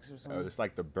 Luxury tax or something. It's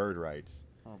like the bird rights.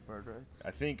 Oh, bird rights.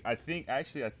 I think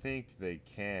they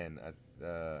can.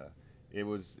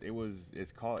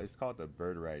 It's called the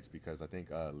bird rights because I think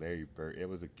Larry Bird. It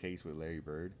was a case with Larry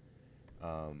Bird.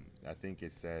 I think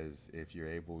it says if you're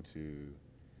able to.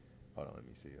 Hold on, let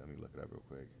me see. Let me look it up real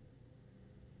quick.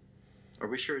 Are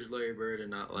we sure it's Larry Bird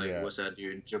and not like Yeah. what's that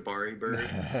dude, Jabari Bird?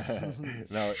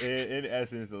 No, in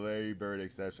essence, the Larry Bird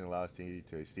exception allows teams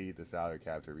to exceed the salary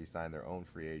cap to re-sign their own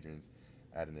free agents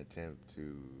at an attempt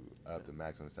to up the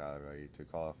maximum salary to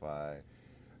qualify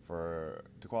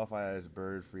as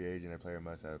Bird free agent. A player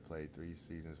must have played 3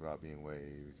 seasons without being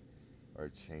waived or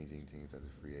changing teams as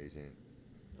a free agent.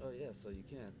 Oh yeah, so you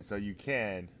can. So you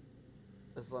can,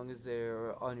 As long as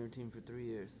they're on your team for 3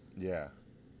 years. yeah.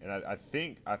 And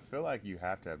I feel like you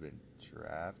have to have been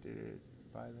drafted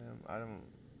by them. I don't.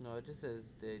 No, it just says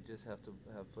they just have to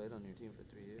have played on your team for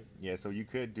 3 years. Yeah, so you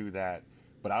could do that,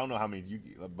 but I don't know how many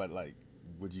But like,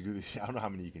 would you do? I don't know how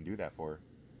many you can do that for.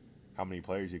 How many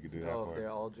players you could do that Oh, for? if they're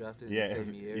all drafted Yeah, in the if,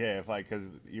 same year. yeah. If like, cause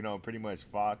pretty much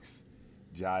Fox,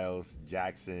 Giles,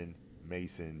 Jackson,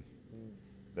 Mason,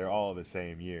 they're all the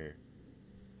same year.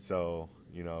 So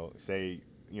say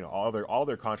all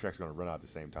their contracts are gonna run out at the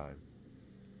same time.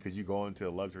 Could you go into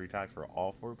a luxury tax for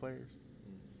all 4 players,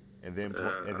 and then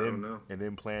I don't know. and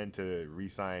then plan to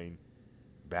re-sign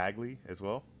Bagley as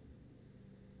well?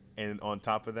 And on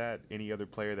top of that, any other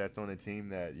player that's on a team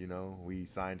that we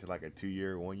signed to like a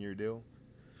 2-year, 1-year deal.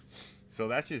 So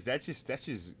that's just.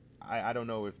 I don't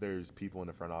know if there's people in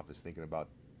the front office thinking about.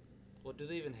 Well, do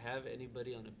they even have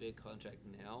anybody on a big contract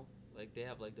now? Like they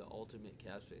have like the ultimate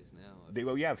cap space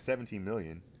now. We have 17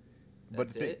 million.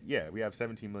 That's it? Yeah, we have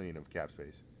 17 million of cap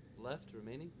space. Left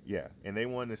remaining? Yeah, and they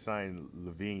wanted to sign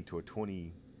Levine to a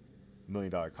 $20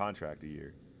 million contract a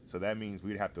year. So that means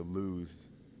we'd have to lose.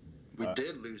 We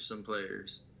did lose some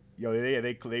players. They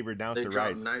renounced They the dropped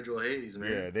rights. Nigel Hayes,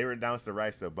 man. Yeah, they renounced the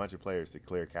rights to a bunch of players to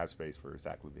clear cap space for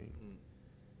Zach Levine.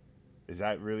 Is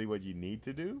that really what you need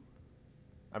to do?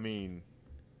 I mean,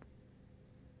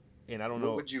 and I don't know.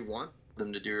 What would you want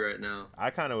them to do right now? I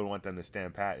kind of would want them to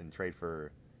stand pat and trade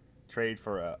for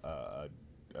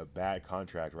a bad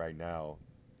contract right now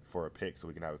for a pick, so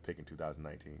we can have a pick in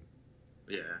 2019.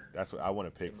 Yeah. That's what I want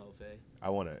to pick.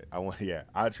 Timofey. Yeah.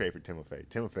 I'd trade for Timofey.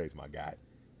 Timofey's my guy.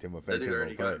 That dude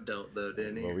already got dealt though,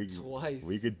 didn't he? Well, Twice.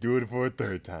 We could do it for a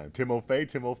 3rd time.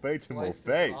 Timofey. Twice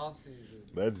this offseason.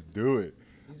 Let's do it.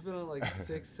 He's been on like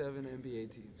 6, 7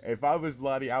 NBA teams. If I was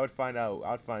Vladdy, I'd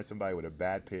find somebody with a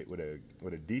bad pick, with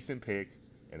a decent pick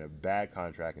and a bad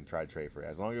contract, and try to trade for it.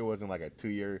 As long as it wasn't like a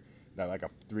 2-year, not like a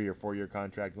 3 or 4 year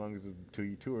contract. As long as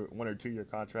it's a 1 or 2 year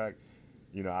contract,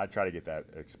 I'd try to get that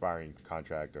expiring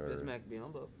contract. Or Bismack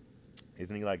Biyombo.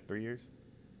 Isn't he like 3 years?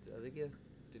 I think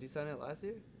did he sign it last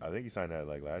year? I think he signed that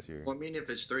like last year. Well, I mean, if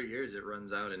it's 3 years, it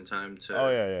runs out in time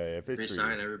to If it's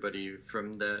re-sign everybody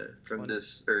from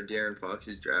this or De'Aaron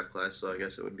Fox's draft class. So I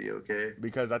guess it would be okay.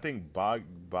 Because I think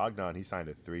Bogdan, he signed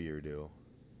a 3-year deal.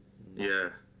 Yeah.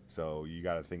 So you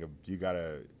got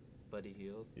to Buddy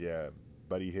Hield. Yeah,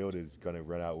 Buddy Hield is gonna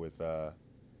run out with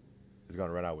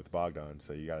Bogdan.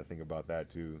 So you got to think about that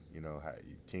too.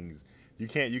 Kings, you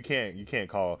can't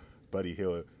call Buddy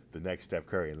Hield the next Steph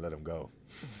Curry and let him go.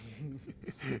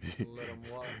 Let him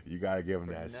walk. You gotta give him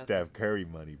For that nothing. Steph Curry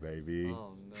money, baby.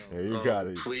 Oh no. Yeah, you Oh,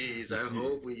 gotta. please, I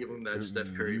hope we give him that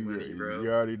Steph Curry money, bro. You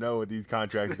already know what these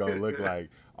contracts are gonna look like.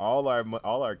 All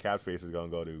our cap space is gonna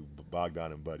go to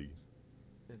Bogdan and Buddy,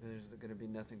 And there's gonna be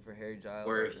nothing for Harry Giles.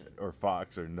 Worth. or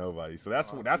Fox, or nobody. So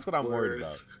that's what I'm Worth. worried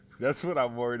about. That's what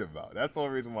I'm worried about. That's the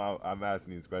only reason why I'm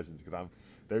asking these questions, because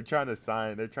they're trying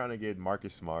to get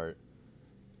Marcus Smart,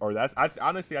 or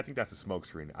honestly I think that's a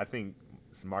smokescreen. I think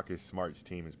Marcus Smart's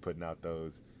team is putting out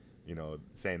those,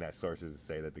 saying that sources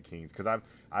say that the Kings, because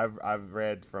I've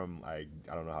read from, like,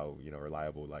 I don't know how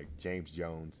reliable, like James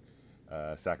Jones,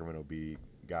 Sacramento Bee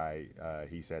guy,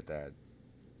 he said that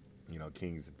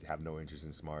Kings have no interest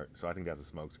in Smart, so I think that's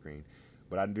a smokescreen.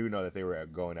 But I do know that they were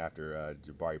going after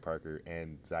Jabari Parker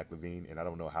and Zach LaVine, and I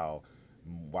don't know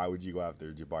why would you go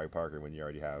after Jabari Parker when you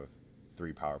already have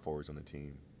 3 power forwards on the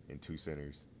team and 2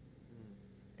 centers.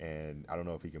 And I don't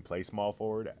know if he can play small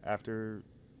forward after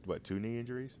 2 knee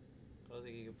injuries. I don't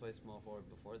think he could play small forward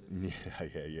before the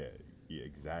Yeah,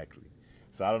 exactly.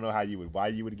 So I don't know why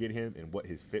you would get him and what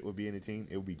his fit would be in the team.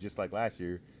 It would be just like last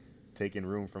year, taking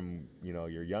room from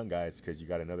your young guys, because you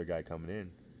got another guy coming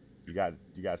in. You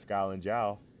got Skal and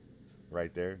Jow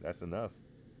right there. That's enough.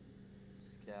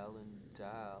 Skal and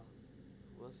Giles.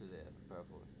 Who else do they have in power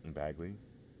forward? Bagley.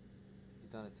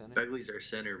 He's not a center. Bagley's our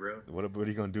center, bro. What are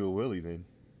you gonna do with Willie then?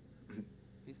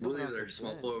 He's coming Willie's off our the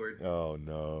small bench. forward. Oh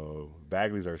no,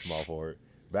 Bagley's our small forward.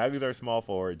 Bagley's our small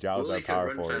forward. Giles Willie our can power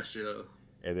run forward. faster though.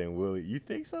 And then Willie, you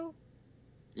think so?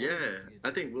 Yeah, I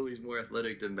think Willie's more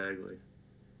athletic than Bagley.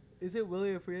 Is it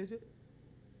Willie a free agent?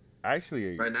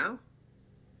 Actually, Right now,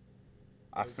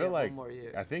 I Does he feel have like one more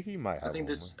year? I think he might have. I think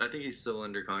one I think he's still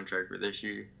under contract for this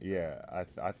year. more. Yeah,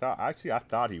 I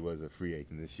thought he was a free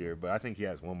agent this year, but I think he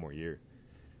has one more year.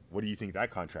 What do you think that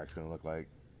contract's gonna look like?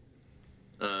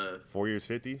 4 years,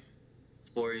 50?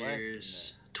 4 Less than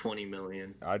years, 20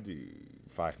 million. I do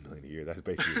 $5 million a year. That's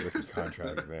basically a rookie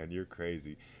contract, man. You're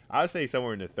crazy. I'd say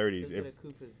somewhere in the 30s. He'll If get a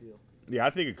Kufas deal. yeah, I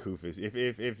think a Kufis. If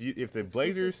the Is Kufas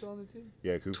Blazers, still on the team?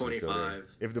 yeah, Kufis is still there.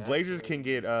 25. If the That's Blazers crazy. can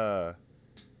get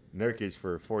Nurkic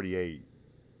for 48,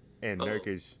 and Oh.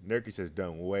 Nurkic has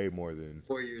done way more than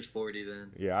 4 years, 40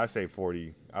 then. yeah. I say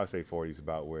 40. I would say 40 is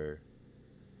about where.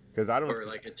 Because I don't. Or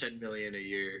like a 10 million a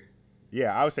year.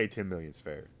 Yeah, I would say 10 million is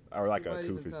fair, or like He a might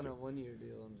even Kufis sign a deal. 1 year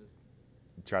deal and just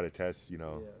Try to test. You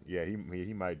know. Yeah, he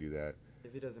might do that.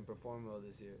 if he doesn't perform well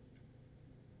this year,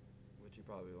 which he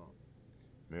probably won't.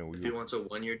 Man, If he wants a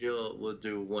 1 year deal, we'll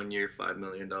do 1 year, $5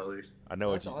 million. I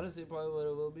know That's it's. honestly probably what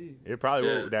it will be. It probably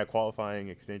Yeah. will that qualifying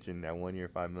extension, that 1 year,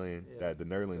 5 million, Yeah. that the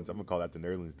Nerlens. I'm gonna call that the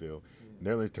Nerlens deal. Mm.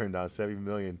 Nerlens turned down 70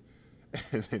 million,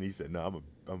 and then he said, "No, I'm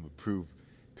gonna prove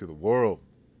to the world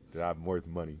that I'm worth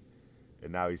money."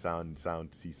 And now he signed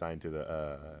to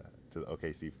the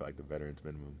OKC for like the veterans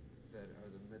minimum. That are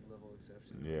the mid-level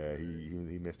exception. Yeah,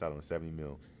 he missed out on 70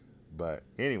 mil. But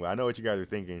anyway, I know what you guys are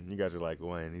thinking. You guys are like,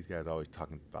 "Man, these guys are always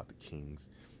talking about the Kings.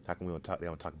 How come we don't talk? They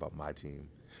don't talk about my team."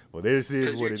 Well, this is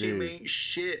Because what your it team is. ain't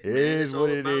shit, It man. is It's what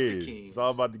all it about is. the Kings. It's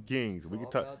all about the Kings. It's We can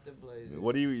all talk. about the Blazers.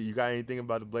 What do you got? Anything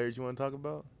about the Blazers you want to talk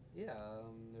about? Yeah,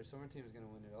 their summer team is gonna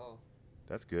win it all.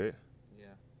 That's good. Yeah,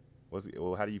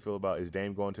 Well, how do you feel about is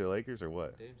Dame going to the Lakers or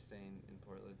what? Dame's staying in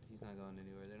Portland. He's not going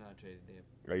anywhere. They're not trading Dame.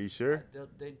 Are you sure?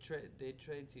 They trade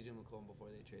TJ McCollum before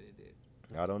they traded Dame.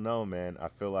 I don't know, man. I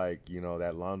feel like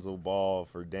that Lonzo Ball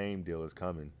for Dame deal is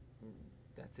coming.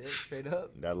 That's it, straight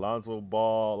up. That Lonzo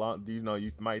Ball,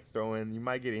 you might throw in, you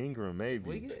might get Ingram If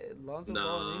we maybe. get Lonzo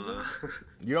Ball and Nah. Ingram,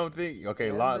 You don't think? Okay,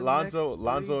 and the Lonzo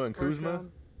next three and Kuzma,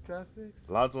 first-round draft picks.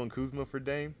 Lonzo and Kuzma for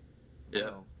Dame. Yeah.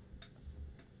 No.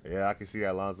 Yeah, I can see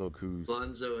that Lonzo Kuz.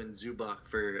 Lonzo and Zubac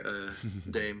for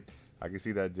Dame. I can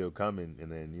see that deal coming,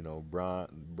 and then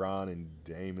Bron and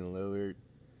Damian Lillard.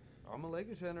 I'm a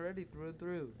Lakers fan already through and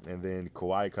through. And then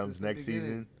Kawhi comes Since the next beginning.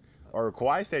 season. Or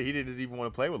Kawhi said he didn't even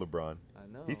want to play with LeBron.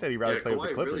 I know. He said he'd rather Yeah, play with the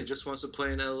Kawhi Clippers. really just wants to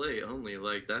play in LA only.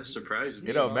 Like, that surprised me.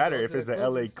 It don't I'll matter go if to it's the the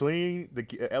LA Clippers.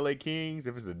 the LA Kings,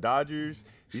 if it's the Dodgers.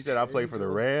 He said I play for the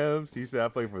Angels. Rams. He said I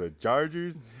play for the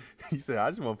Chargers. He said I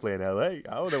just want to play in LA. I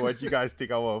don't know what you guys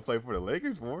think I want to play for the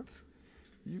Lakers for.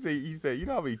 You said you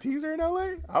know how many teams are in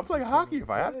LA? I'll play hockey if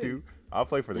I have to. I'll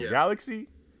play for the Yeah. Galaxy.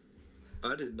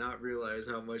 I did not realize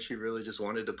how much he really just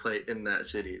wanted to play in that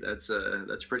city. That's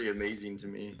pretty amazing to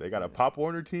me. They got a Pop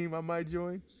Warner team I might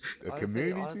join. A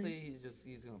community honestly, team.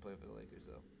 he's gonna play for the Lakers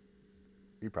though.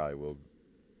 He probably will.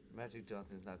 Magic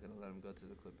Johnson's not gonna let him go to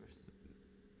the Clippers.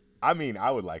 I mean, I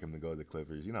would like him to go to the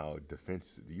Clippers. You know,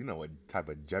 defense. You know what type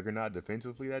of juggernaut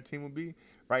defensively that team would be.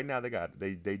 Right now,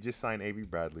 they just signed Avery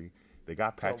Bradley. They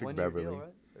got So a Patrick one-year Beverly. deal,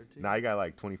 right? Or two? Now he got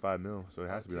like 25 mil, so it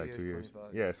has to be 2 like 2 years, years.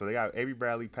 25. Yeah, so they got Avery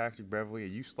Bradley, Patrick Beverly,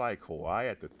 and you slide Kawhi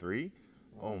at the 3.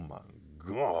 Oh my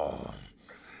god!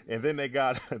 And then they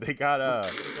got They got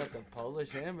the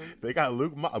Polish hammer.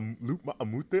 Luke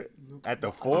Amute at the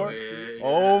Luke 4. yeah.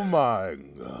 Oh my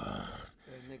god!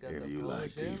 And they got If the you like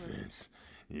Polish hammer. defense,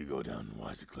 you go down and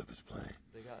watch the Clippers play.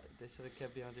 They should have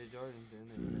kept DeAndre Jordan. Then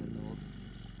they would have old.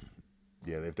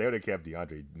 Yeah, if they would have kept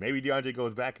DeAndre, maybe DeAndre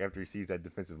goes back after he sees that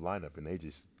defensive lineup and they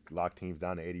just lock teams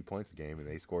down to 80 points a game and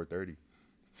they score 30.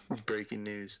 Breaking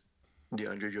news.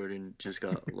 DeAndre Jordan just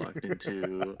got locked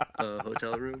into a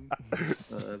hotel room.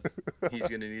 He's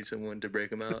going to need someone to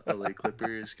break him out. LA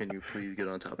Clippers, can you please get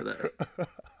on top of that?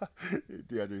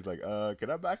 DeAndre's like, can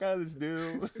I back out of this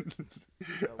deal? What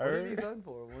did he sign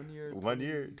for? 1 year. 1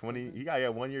 year, 20. something? He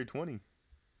got 1 year, 20.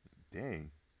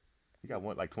 Dang. He got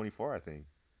one like 24, I think.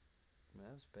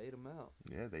 Mavs paid him out.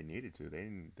 Yeah, they needed to.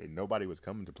 Nobody was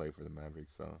coming to play for the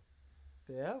Mavericks, so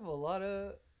They have a lot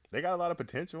of they got a lot of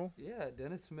potential.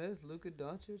 Dennis Smith, Luka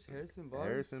Doncic, Harrison Barnes,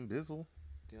 Harrison Bizzle.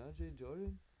 DeAndre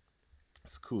Jordan,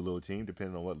 It's a cool little team,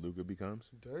 depending on what Luka becomes.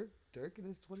 Dirk in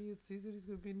his 20th season, he's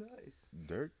gonna be nice.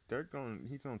 Dirk,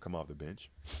 he's gonna come off the bench.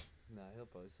 Nah, he'll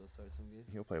probably still start some game.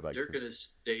 He'll play like They're going to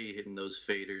stay hitting those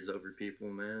faders over people,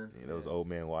 man. those Yeah. old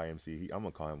man YMCA. I'm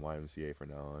gonna call him YMCA from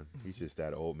now on. He's just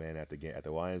that old man at the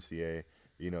YMCA.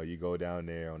 You go down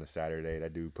there on a Saturday,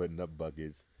 that dude putting up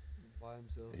buckets. By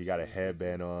himself. He got a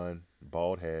headband on,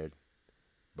 bald head,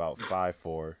 about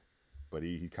 5'4", but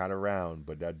he kind of round,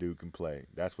 but that dude can play.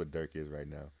 That's what Dirk is right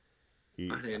now.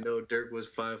 I didn't know Dirk was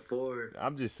 5'4".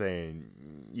 I'm just saying,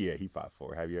 yeah, he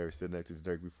 5'4". Have you ever stood next to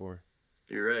Dirk before?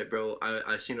 You're right, bro.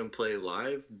 I seen him play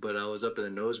live, but I was up in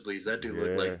the nosebleeds. That dude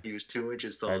looked like he was 2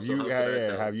 inches tall. Have so you, how could I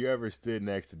tell? Have you ever stood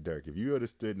next to Dirk? If you would have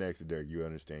stood next to Dirk, you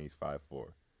understand he's 5'4". All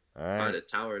right. I'd have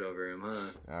towered over him,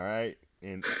 huh? All right,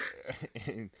 and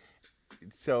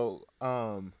so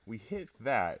we hit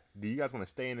that. Do you guys want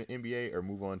to stay in the NBA or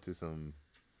move on to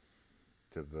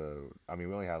I mean,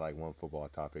 we only had like one football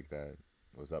topic that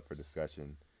was up for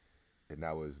discussion, and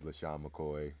that was LaShawn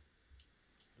McCoy.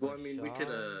 Well, I mean, we could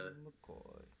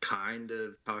kind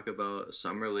of talk about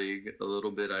Summer League a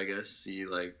little bit, I guess. See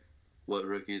like what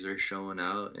rookies are showing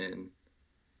out, and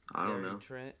I don't know.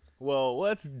 Trent. Well,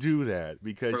 let's do that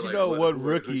because Or, you like, know what who's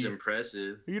rookie.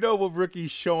 impressive. You know what rookie's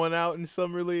showing out in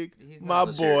Summer League? My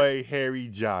boy Harry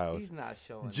Giles. He's not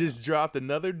showing Just dropped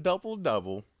another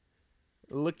double-double.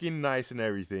 Looking nice and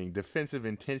everything. Defensive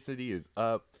intensity is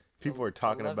up. People are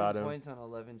talking about him. 11 points on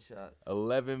 11 shots.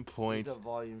 11 points. He's a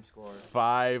volume scorer.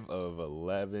 5 of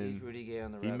 11. He's Rudy Gay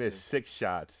on the Raptors. He missed 6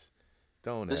 shots.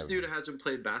 This dude hasn't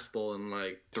played basketball in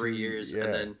like 3 years,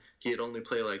 and then he had only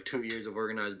played like 2 years of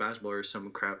organized basketball or some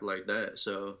crap like that.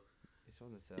 So,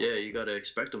 yeah, you got to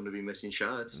expect him to be missing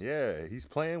shots. Yeah, he's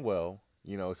playing well.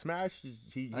 Smash.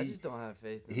 I just don't have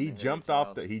faith in he jumped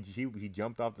off the he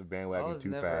jumped off the bandwagon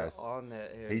too fast. On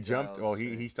that he jumped.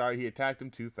 He attacked him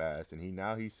too fast, and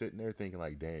he's sitting there thinking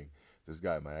like, dang, this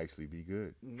guy might actually be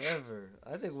good. Never.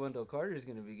 I think Wendell Carter is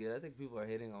gonna be good. I think people are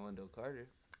hating on Wendell Carter.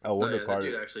 Oh, Wendell Carter.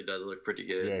 That dude actually does look pretty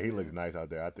good. Yeah, he looks nice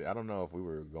out there. I don't know if we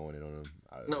were going in on him.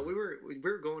 No, we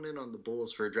were going in on the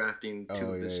Bulls for drafting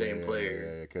the same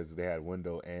player. Yeah, because they had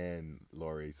Wendell and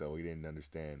Laurie, so we didn't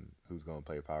understand who's going to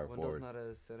play power forward. Wendell's not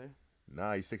a center?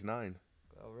 Nah, he's 6'9".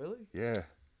 Oh, really? Yeah.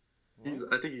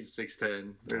 I think he's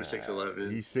 6'10" or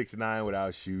 6'11". He's 6'9"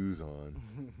 without shoes on.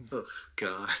 Oh,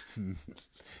 God.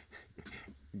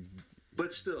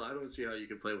 But still, I don't see how you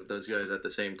can play with those guys at the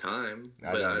same time.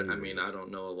 But I mean, I don't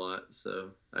know a lot, so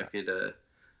I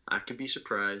could be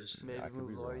surprised. Maybe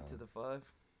move Laurie to the 5.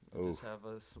 Just have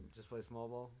us just play small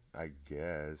ball. I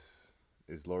guess.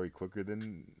 Is Laurie quicker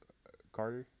than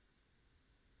Carter?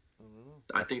 I don't know.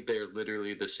 I think they're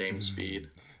literally the same speed.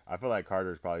 I feel like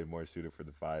Carter is probably more suited for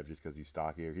the 5 just because he's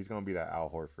stockier. He's gonna be that Al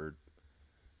Horford.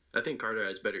 I think Carter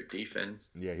has better defense.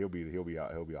 Yeah, he'll be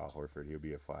Al Horford. He'll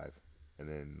be a 5. And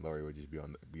then Laurie would just be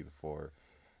the 4,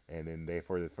 and then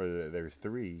there's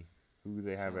 3. Who do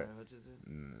they have at?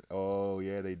 Oh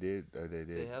yeah, they did.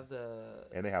 They have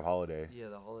they have Holiday. Yeah,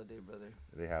 the Holiday brother.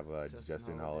 They have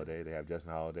Justin Holiday. They have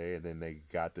Justin Holiday, and then they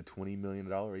got the $20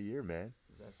 million a year man.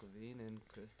 Zach LaVine and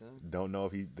Chris Dunn. Don't know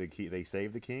if they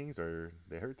saved the Kings or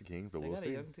they hurt the Kings, but we'll see. They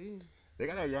got a young team. They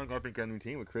got a young up and coming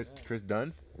team with Chris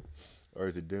Dunn, or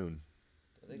is it Dune?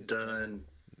 Dunn.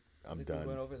 I'm done. We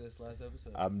went over this last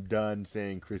episode. I'm done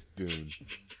saying Chris Dunn.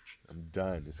 I'm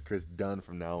done. It's Chris Dunn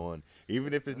from now on.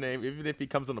 Even if he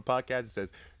comes on the podcast and says,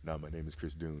 "No, my name is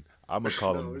Chris Dunn," I'm gonna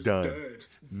call him Dunn.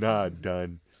 Nah,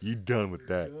 Dunn. You done with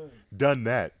that? Done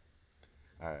that.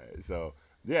 All right. So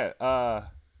yeah,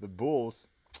 the Bulls,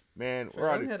 man.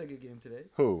 Trae Young had a good game today.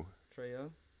 Who? Trae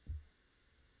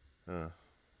Young.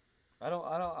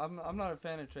 I'm not a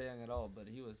fan of Trae Young at all, but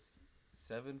he was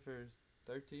 7 for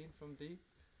 13 from deep.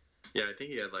 Yeah, I think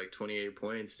he had like 28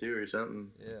 points too or something.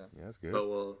 Yeah. Yeah, that's good. Oh,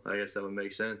 well, I guess that would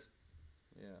make sense.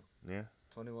 Yeah.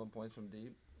 21 points from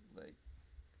deep. Like,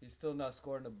 he's still not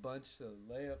scoring a bunch of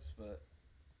layups, but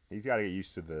he's got to get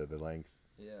used to the length.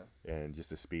 Yeah. And just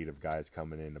the speed of guys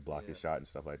coming in to block his shot and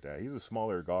stuff like that. He's a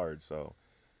smaller guard, so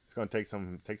it's going to take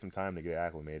some time to get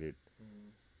acclimated. Mm-hmm.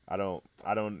 I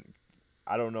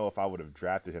don't know if I would have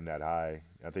drafted him that high.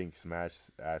 I think Smash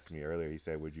asked me earlier. He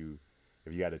said,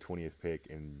 if you had a 20th pick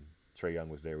and Trae Young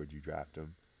was there, would you draft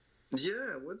him?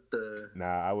 Yeah, what the? Nah,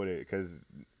 I would have, because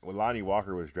when Lonnie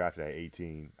Walker was drafted at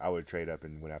 18, I would trade up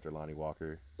and went after Lonnie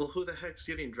Walker. Well, who the heck's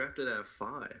getting drafted at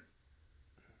 5?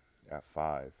 At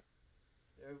 5.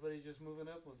 Everybody's just moving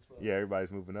up one spot. Yeah,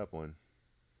 everybody's moving up one.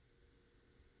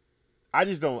 I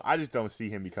just don't see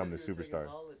him becoming a superstar.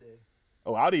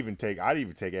 Oh, I'd even take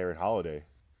Aaron Holiday.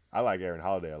 I like Aaron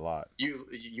Holiday a lot. You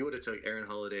would have took Aaron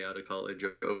Holiday out of college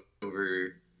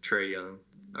over Trae Young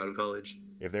out of college?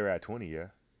 If they were at 20, yeah.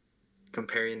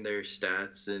 Comparing their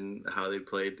stats and how they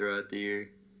played throughout the year.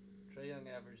 Trae Young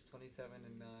averaged 27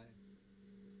 and 9.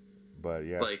 But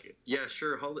yeah. Like, yeah,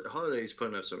 sure, Holiday's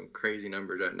putting up some crazy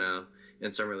numbers right now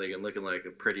in Summer League and looking like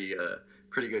a pretty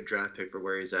good draft pick for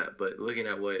where he's at. But looking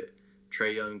at what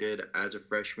Trae Young did as a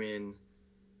freshman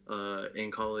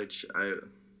in college,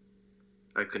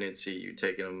 I couldn't see you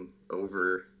taking him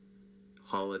over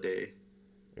Holiday.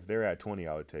 If they're at 20,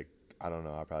 I would take. I don't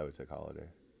know. I probably would take Holiday.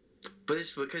 But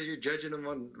it's because you're judging him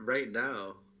on right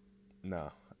now.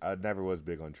 No, I never was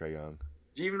big on Trae Young.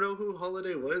 Do you even know who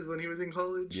Holiday was when he was in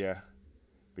college? Yeah,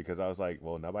 because I was like,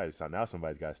 well, now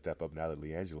somebody's got to step up now that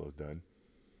LiAngelo's done,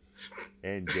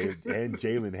 and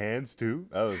Jalen Hands too.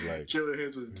 I was like, Jalen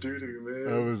Hands was doo-doo,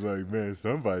 man. I was like, man,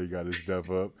 somebody got to step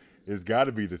up. It's got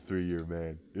to be the 3-year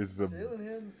man. Jalen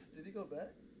Hands, did he go back?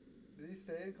 Did he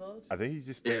stay in college? I think he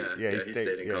just stayed. Yeah, he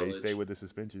stayed in college. He stayed with the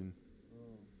suspension.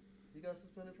 Oh. He got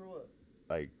suspended for what?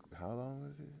 Like, how long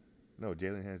was it? No,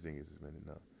 Jalen Hands didn't get suspended.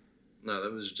 No. No,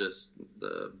 that was just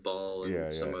the ball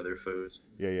and some other foes.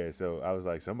 Yeah. So I was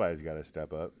like, somebody's got to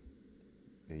step up.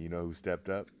 And you know who stepped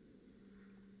up?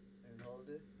 Aaron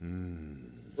Holiday?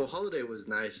 Well, Holiday was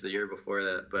nice the year before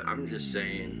that, but I'm just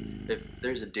saying, if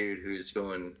there's a dude who's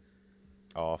going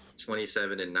off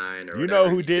 27 and 9 or you know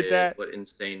who he did that? What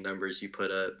insane numbers he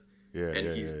put up.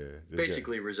 He's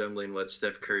basically resembling what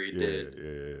Steph Curry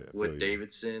did with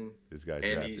Davidson. This guy,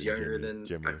 and he's younger than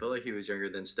Jimmer. I feel like he was younger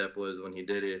than Steph was when he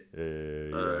did it.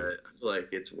 I feel like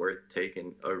it's worth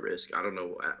taking a risk. I don't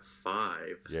know at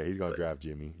 5. Yeah, he's gonna draft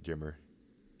Jimmer.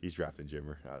 He's drafting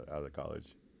Jimmer out of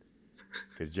college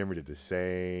because Jimmer did the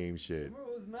same shit.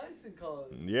 Jimmer was nice in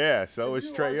college. Yeah, so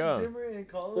was Trae Young. Jimmer in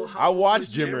college? I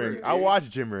watched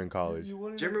Jimmer in college.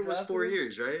 Jimmer was 4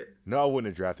 years, right? No, I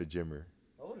wouldn't have drafted Jimmer.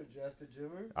 I would have drafted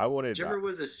Jimmer. Jimmer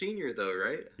was a senior though,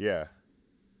 right? Yeah.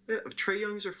 Yeah, Trae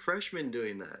Young's a freshman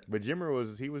doing that. But Jimmer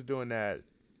was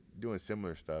doing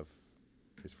similar stuff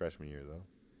his freshman year though.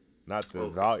 Not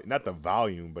the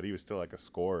volume, but he was still like a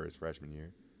scorer his freshman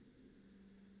year.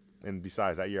 And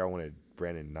besides, that year I wanted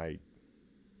Brandon Knight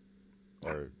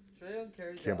or Trae Young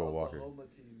carried Kemba the Walker. Oklahoma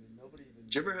team, and nobody even.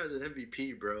 Jimmer has an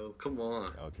MVP, bro. Come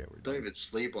on. Okay, we're Don't done. even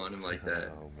sleep on him like that.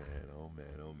 Oh man.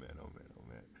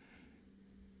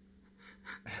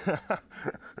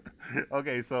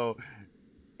 Okay, so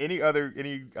any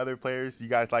other players you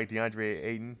guys like? DeAndre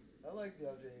Ayton? I like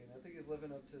DeAndre Ayton. I think he's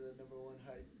living up to the number 1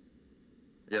 hype.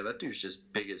 Yeah, that dude's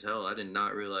just big as hell. I did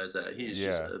not realize that. He's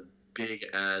just a big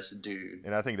ass dude.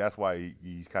 And I think that's why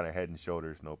he's kind of head and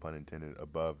shoulders, no pun intended,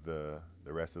 above the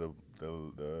rest of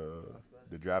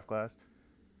the draft class.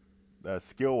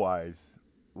 Skill wise,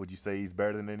 would you say he's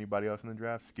better than anybody else in the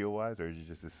draft, skill wise, or is it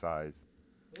just his size?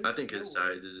 I think his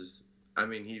size is. I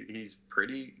mean, he's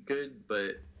pretty good,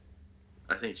 but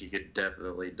I think he could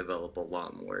definitely develop a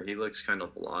lot more. He looks kind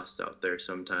of lost out there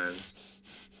sometimes.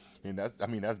 And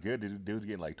that's good. Dude's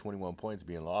getting like 21 points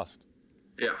being lost.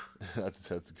 Yeah.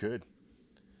 that's good.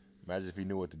 Imagine if he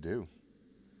knew what to do.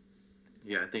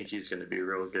 Yeah, I think he's going to be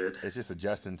real good. It's just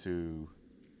adjusting to,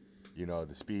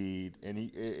 the speed. And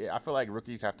I feel like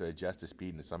rookies have to adjust to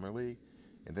speed in the summer league,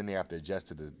 and then they have to adjust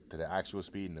to the actual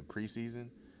speed in the preseason.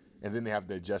 And then they have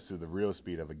to adjust to the real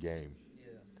speed of a game.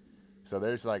 Yeah. So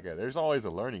there's always a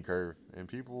learning curve, and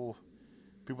people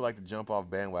like to jump off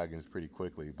bandwagons pretty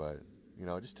quickly, but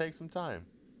just take some time.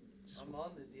 I'm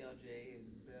on the DeAndre Ayton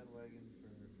bandwagon for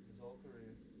his whole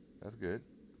career. That's good.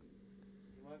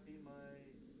 He might be my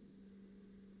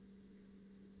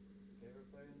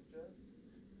favorite player in the draft.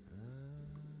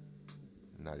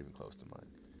 Not even close to mine.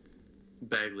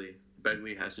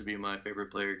 Bagley has to be my favorite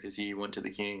player because he went to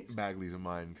the Kings. Bagley's in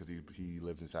mine because he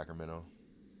lives in Sacramento.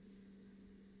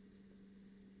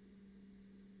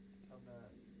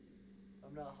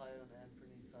 I'm not high on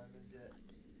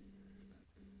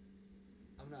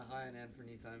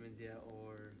Anthony Simons yet.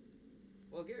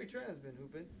 Well, Gary Trent has been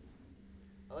hooping.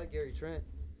 I like Gary Trent.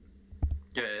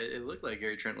 Yeah, it looked like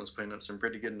Gary Trent was putting up some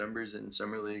pretty good numbers in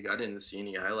Summer League. I didn't see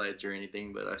any highlights or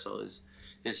anything, but I saw his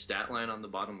stat line on the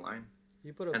bottom line.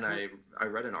 He put up and I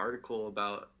read an article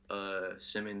about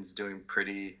Simmons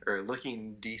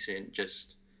looking decent,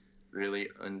 just really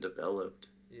undeveloped.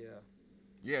 Yeah.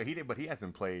 Yeah, he did, but he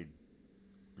hasn't played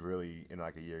really in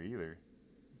like a year either.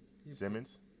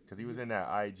 Simmons, because he was in that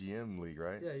IGM league,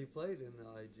 right? Yeah, he played in the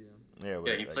IGM.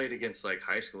 Yeah, he played against like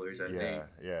high schoolers, I think.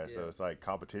 Yeah. So it's like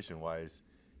competition wise,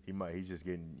 he's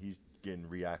getting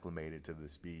reacclimated to the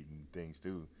speed and things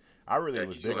too. I really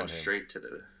was big on him. He's going straight to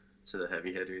the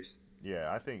heavy hitters.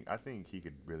 Yeah, I think he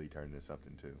could really turn into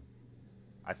something too.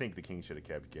 I think the Kings should have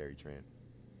kept Gary Trent.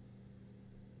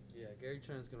 Yeah, Gary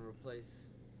Trent's gonna replace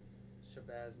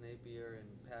Shabazz Napier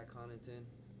and Pat Connaughton.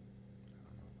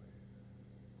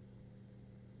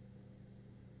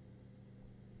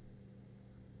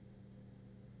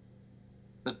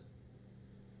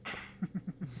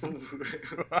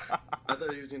 I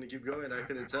thought he was gonna keep going. I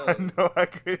couldn't tell. No, I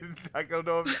couldn't. I don't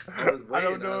know. I was I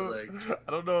don't waiting. I know. was like,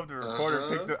 I don't know if the recorder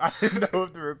picked him. I didn't know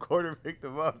if the recorder picked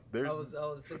him up. I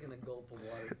was taking a gulp of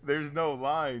water. There's no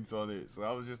lines on it, so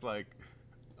I was just like,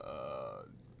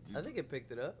 I think it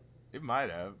picked it up. it might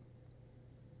have.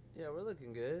 Yeah, we're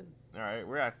looking good. All right,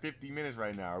 we're at 50 minutes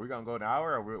right now. Are we gonna go an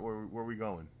hour, or where are we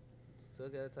going? Still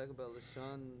gotta talk about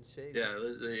LaShawn Shady.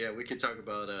 yeah, we could talk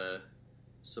about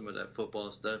some of that football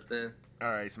stuff then.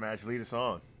 All right, Smash, lead us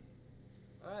on.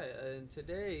 All right, and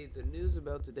today, the news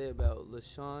about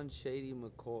LaShawn Shady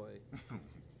McCoy.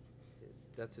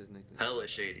 That's his nickname. Hella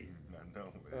shady. I know,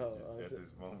 man. Oh, Just at this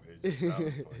moment, it just sounds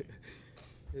funny.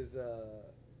 His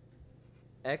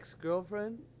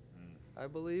ex-girlfriend, I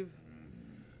believe,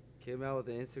 came out with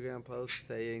an Instagram post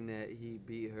saying that he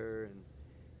beat her and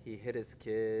he hit his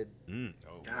kid. Oh,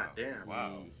 God wow. damn.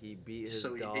 Wow. He beat his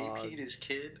So he dog. AP'd his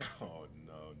kid Oh,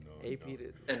 no. AP'd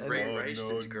it. and Ray Riced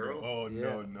his girl. Oh,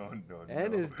 Yeah. no.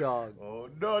 And his dog. Oh,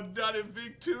 no, not in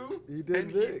Vic, too. He did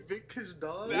And he Vic. Vic his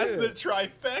dog. That's Yeah. the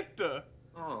trifecta.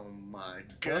 Oh my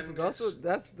goodness.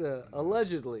 That's the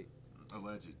allegedly.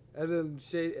 Alleged. And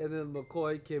then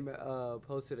McCoy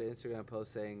posted an Instagram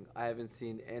post saying, "I haven't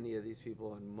seen any of these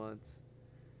people in months."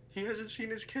 He hasn't seen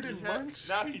his kid in months.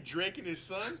 Now he drinking his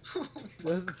son?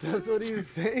 That's what he's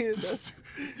saying.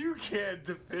 You can't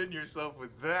defend yourself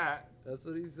with that. That's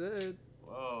what he said.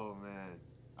 Oh, man.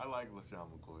 I like LaShawn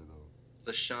McCoy,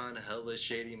 though. LaShawn hella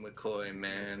shady McCoy,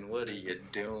 man. What are you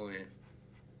doing?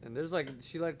 And there's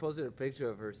she posted a picture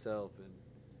of herself and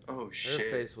Oh her shit.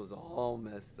 face was all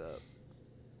messed up.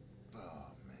 Oh,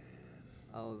 man.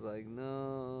 I was like,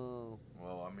 no.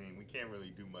 Well, I mean, we can't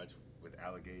really do much with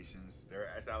allegations.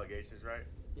 That's allegations, right?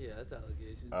 Yeah, that's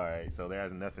allegations. All right, so there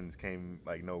has nothing came,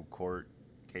 like no court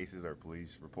cases or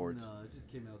police reports. No, it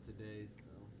just came out today,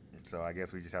 so. So I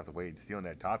guess we just have to wait and see on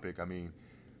that topic. I mean,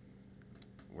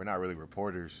 we're not really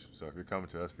reporters, so if you're coming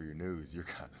to us for your news, you're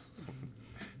kind of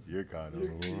you're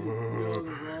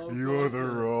on the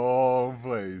wrong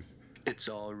place. It's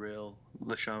all real.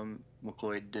 LaShawn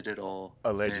McCoy did it all.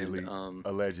 Allegedly. And,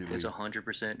 Allegedly. It's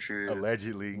 100% true.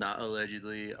 Allegedly. Not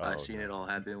allegedly. Oh, I've seen no. it all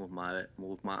happen with my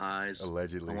eyes.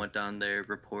 Allegedly. I went down there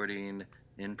reporting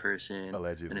in person.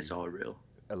 Allegedly. And it's all real.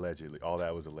 Allegedly. All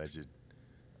that was alleged.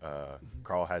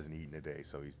 Carl hasn't eaten today,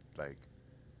 so he's like.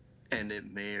 And it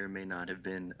may or may not have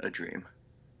been a dream.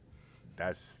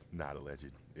 That's not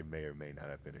alleged. It may or may not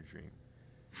have been a dream.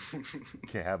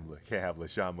 Can't have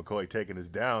LaShawn McCoy taking us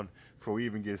down before we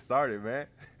even get started, man.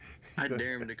 I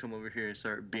dare him to come over here and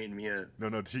start beating me up.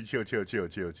 No, chill.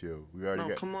 We already No,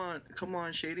 got. come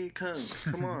on, Shady, come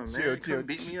on, man, Chill. come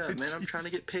beat me up, man. I'm trying to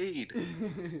get paid.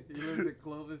 He lives in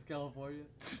Clovis, California.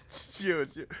 Chill.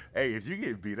 Hey, if you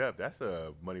get beat up, that's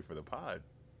money for the pod.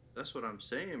 That's what I'm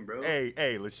saying, bro. Hey,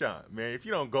 LaShawn, man, if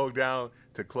you don't go down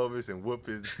to Clovis and whoop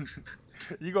his,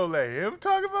 you gonna let him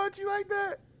talk about you like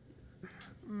that?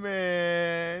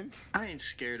 Man. I ain't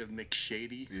scared of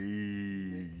McShady.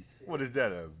 What is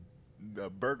that, a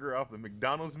burger off the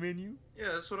McDonald's menu?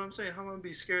 Yeah, that's what I'm saying. How am I gonna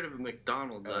be scared of a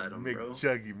McDonald's item, bro?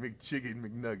 McChuggy, McChicken,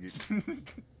 McNugget.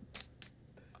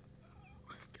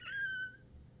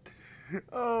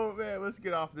 Oh, man, let's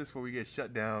get off this before we get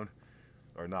shut down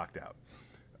or knocked out.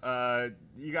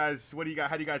 You guys, how do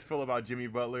you guys feel about Jimmy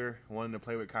Butler wanting to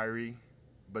play with Kyrie,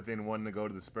 but then wanting to go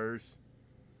to the Spurs?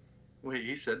 Wait,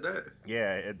 he said that?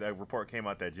 Yeah, the report came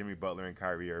out that Jimmy Butler and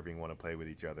Kyrie Irving want to play with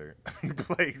each other.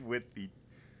 Play with the.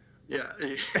 Yeah.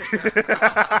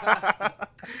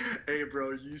 Hey,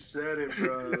 bro, you said it,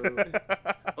 bro.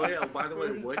 Oh, yeah, by the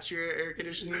way, what's your air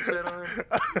conditioning set on?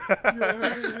 You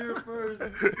heard it here first.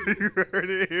 You heard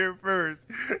it here first.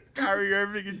 Kyrie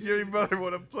Irving and Jimmy Butler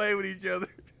want to play with each other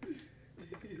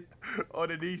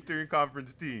on an Eastern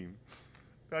Conference team.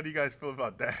 How do you guys feel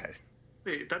about that?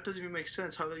 Wait, that doesn't even make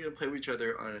sense. How are they going to play with each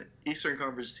other on an Eastern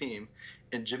Conference team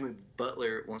and Jimmy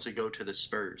Butler wants to go to the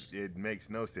Spurs? It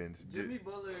makes no sense. Jimmy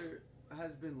Butler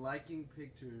has been liking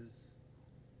pictures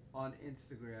on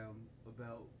Instagram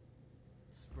about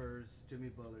Jimmy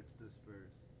Butler to the Spurs.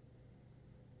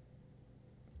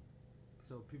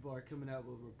 So people are coming out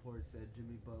with reports that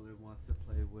Jimmy Butler wants to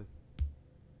play with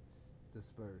the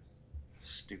Spurs.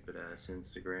 Stupid ass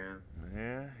Instagram.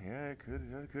 Yeah, it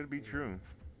could be true.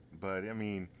 But I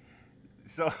mean,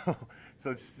 so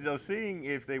seeing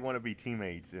if they want to be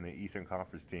teammates in an Eastern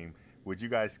Conference team, would you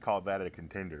guys call that a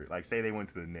contender? Like, say they went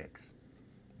to the Knicks.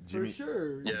 For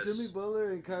sure. Yes. Jimmy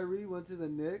Butler and Kyrie went to the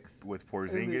Knicks with in the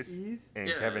Porzingis East. and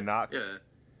Yeah, Kevin Knox. Yeah.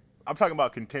 I'm talking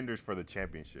about contenders for the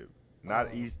championship, not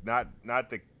Oh. East, not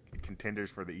the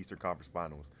contenders for the Eastern Conference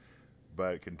Finals.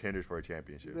 but contenders for a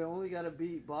championship. They only got to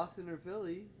beat Boston or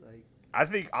Philly. Like, I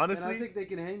think honestly, and I think they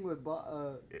can hang with.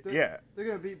 Yeah, they're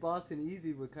gonna beat Boston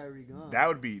easy with Kyrie gone. that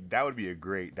would be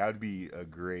great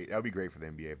for the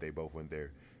NBA if they both went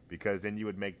there, because then you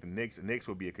would make the Knicks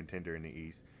would be a contender in the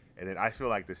East, and then I feel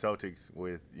like the Celtics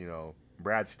with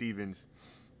Brad Stevens,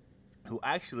 who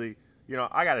actually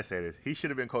I gotta say this, he should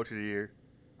have been coach of the year.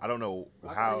 I don't know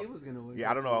how. He was gonna win. Yeah,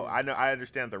 I don't know. I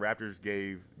understand the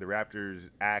Raptors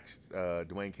axed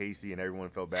Dwayne Casey, and everyone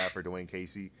felt bad for Dwayne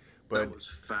Casey. But that was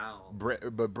foul.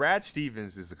 But Brad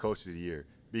Stevens is the coach of the year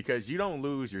because you don't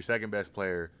lose your second best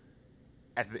player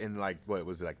in like what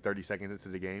was it, like 30 seconds into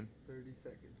the game. 30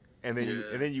 seconds. And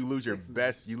then you lose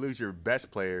your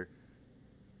best player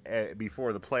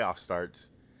before the playoff starts,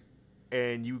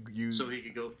 and you so he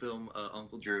could go film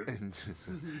Uncle Drew.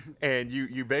 And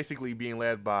you basically being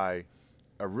led by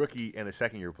a rookie and a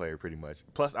second-year player pretty much,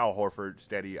 plus Al Horford,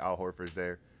 steady Al Horford's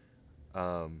there.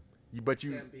 But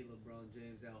you can't beat LeBron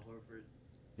James, Al Horford.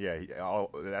 Yeah,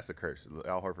 that's a curse.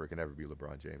 Al Horford can never beat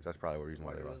LeBron James. That's probably the reason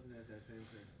why they lost.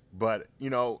 But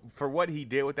for what he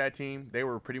did with that team, they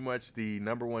were pretty much the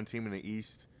number one team in the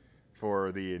East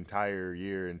for the entire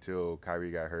year until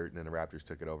Kyrie got hurt, and then the Raptors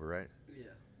took it over, right? Yeah.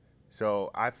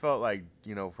 So I felt like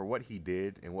for what he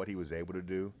did and what he was able to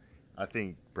do, I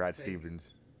think Brad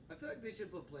Stevens. I feel like they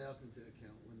should put playoffs into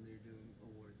account when they're doing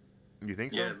awards. You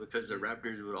think so? Yeah, because the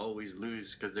Raptors would always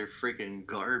lose because they're freaking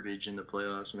garbage in the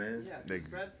playoffs, man. Yeah,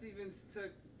 Brad Stevens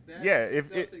took that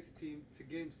Celtics team to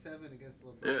Game 7 against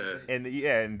LeBron James.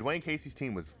 And Dwayne Casey's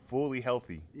team was fully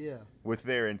healthy. Yeah. With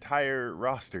their entire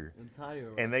roster.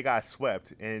 And they got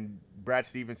swept. And Brad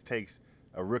Stevens takes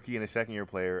a rookie and a second-year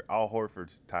player, Al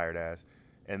Horford's tired ass,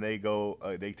 and they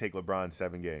take LeBron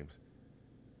 7 games.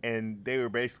 And they were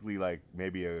basically like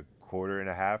maybe a quarter and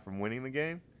a half from winning the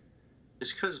game.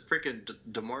 It's because freaking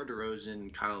DeMar DeRozan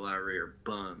and Kyle Lowry are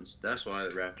bums. That's why the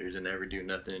Raptors never do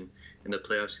nothing in the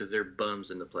playoffs, because they're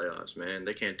bums in the playoffs, man.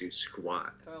 They can't do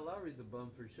squat. Kyle Lowry's a bum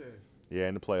for sure. Yeah,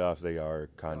 in the playoffs they are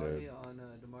kind of. On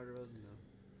DeMar DeRozan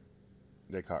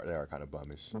though. They are kind of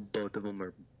bummish. Both of them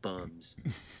are bums.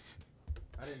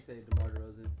 I didn't say DeMar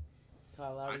DeRozan.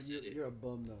 Kyle Lowry, you're a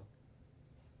bum though.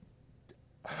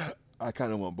 I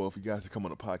kind of want both of you guys to come on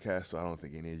the podcast, so I don't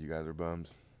think any of you guys are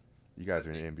bums. You guys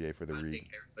are in the NBA for the reason. I think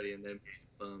everybody in the NBA is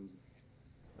bums.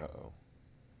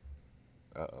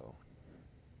 Uh-oh.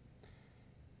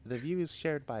 The views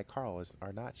shared by Carl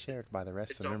are not shared by the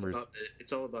rest of the members.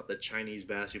 It's all about the Chinese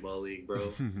basketball league,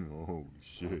 bro. Oh,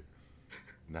 shit.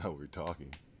 Now we're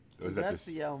talking. Congrats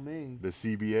to Yao Ming. The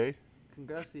CBA?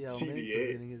 Congrats to Yao Ming for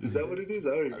getting his Is that what it is?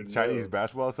 I don't even know. Chinese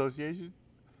Basketball Association?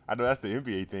 I know that's the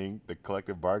NBA thing, the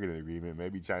collective bargaining agreement.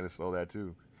 Maybe China stole that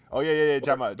too. Oh, yeah.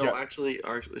 Actually,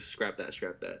 scrap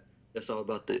that. That's all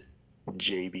about the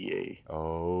JBA.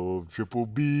 Oh, triple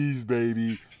B's,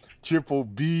 baby. Triple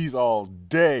B's all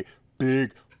day.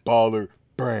 Big baller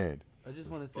brand. I just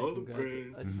want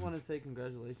to say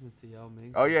congratulations to Yao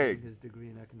Ming. Oh, yeah. His degree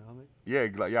in economics.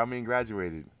 Yeah, Yao Ming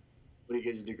graduated. What did he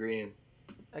get his degree in?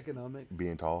 Economics.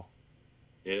 Being tall.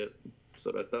 Yeah, that's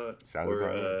what I thought.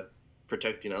 Or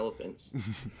protecting elephants.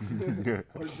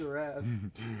 Or giraffes.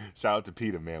 Shout out to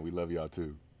PETA, man. We love y'all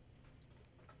too.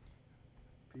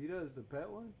 PETA is the pet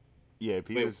one? Yeah,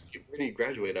 PETA's. Wait, where did he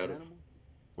graduate out of?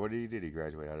 What did he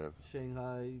graduate out of?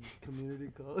 Shanghai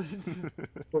Community College.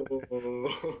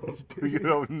 You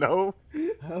don't know?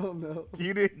 I don't know.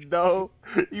 You didn't know?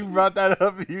 You brought that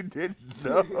up and you didn't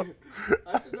know?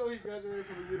 I should know he graduated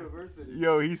from a university.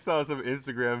 Yo, he saw some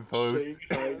Instagram post.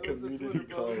 Shanghai Community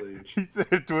College. He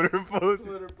said Twitter post?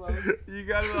 Twitter post. You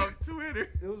got it on Twitter.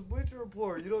 It was Bleacher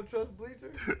Report. You don't trust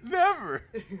Bleacher? Never.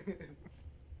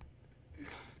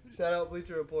 Shout out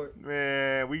Bleacher Report.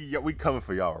 Man, we coming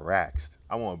for y'all racks.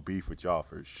 I want beef with y'all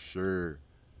for sure.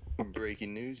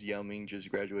 Breaking news, Yao Ming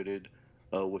just graduated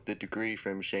with a degree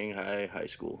from Shanghai High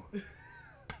School.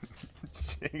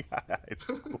 Shanghai High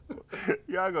School.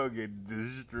 Y'all gonna get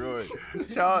destroyed.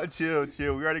 Y'all chill.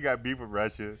 We already got beef with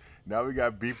Russia. Now we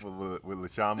got beef with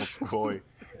LaShawn McCoy.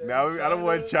 Now I don't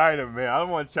want China, man. I don't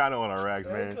want China on our racks,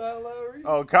 man. Kyle Lowry?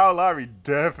 Oh, Kyle Lowry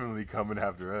definitely coming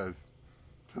after us.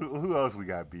 Who else we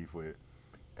got beef with?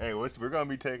 Hey, we're going to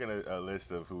be taking a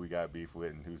list of who we got beef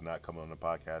with and who's not coming on the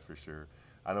podcast for sure.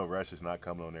 I know Russia's not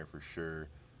coming on there for sure.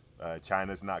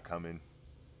 China's not coming.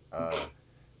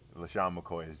 LaShawn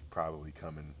McCoy is probably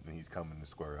coming, and he's coming to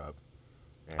square up.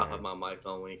 And, I'll have my mic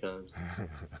on when he comes.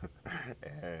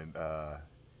 And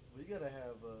we got to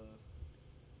have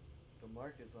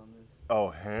DeMarcus on this. Oh,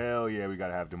 hell yeah, we got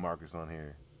to have DeMarcus on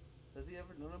here. Has he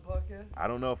ever done a podcast? I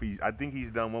don't know if I think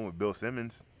he's done one with Bill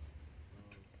Simmons.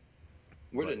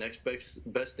 We're the next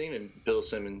best thing in Bill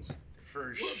Simmons.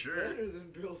 For What sure. better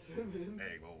than Bill Simmons?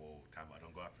 Hey, whoa, time out.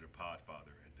 Don't go after the Podfather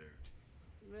right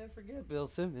there. Man, forget Bill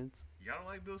Simmons. Y'all don't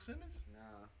like Bill Simmons?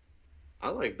 Nah.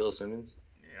 I like Bill Simmons.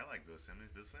 Yeah, I like Bill Simmons.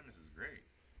 Bill Simmons is great.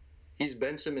 He's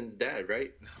Ben Simmons' dad,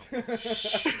 right?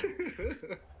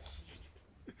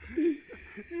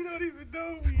 You don't even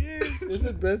know who he is.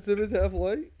 Isn't Ben Simmons half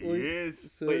white? He is.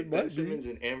 So Wait, it Ben might Simmons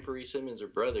and Anthony Simmons are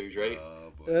brothers, right?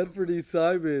 Oh, boy. be. Anthony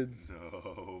Simons.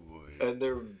 Oh, boy. And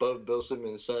they're both Bill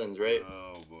Simmons' sons, right?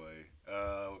 Oh,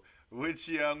 boy. Which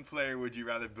young player would you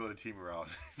rather build a team around?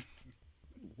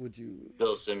 Would you?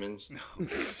 Bill Simmons. No.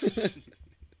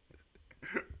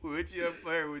 Which young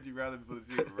player would you rather build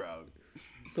a team around?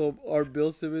 So are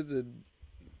Bill Simmons and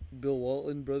Bill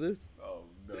Walton brothers? Oh,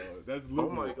 no. That's Luke.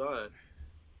 Oh my god.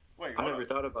 Wait, I hold never on.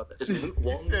 thought about that. Is Luke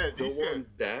Walton Bill you said-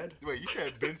 Walton's dad? Wait, you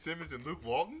said Ben Simmons and Luke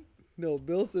Walton? No,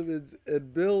 Bill Simmons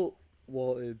and Bill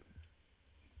Walton.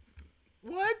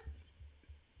 What?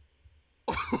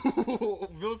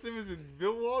 Bill Simmons and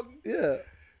Bill Walton? Yeah,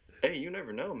 Hey, you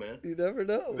never know, man. you never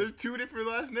know. There's two different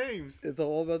last names. It's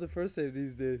all about the first name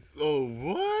these days. Oh,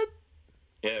 what?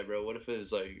 Yeah, bro. What if it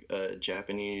was like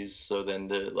Japanese, so then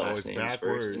the last it's name is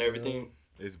backwards. first and everything?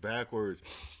 It's backwards.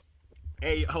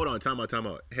 Hey, hold on. Time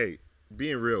out. Hey,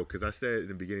 being real, because I said in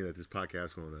the beginning that this podcast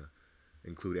is going to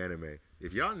include anime.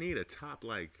 If y'all need a top,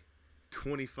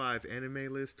 25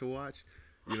 anime list to watch,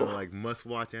 like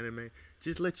must-watch anime,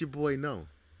 just let your boy know.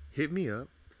 Hit me up.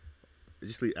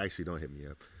 Actually, don't hit me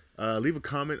up. Leave a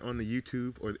comment on the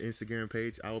YouTube or the Instagram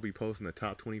page. I will be posting the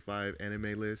top 25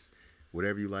 anime list,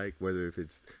 whatever you like, whether if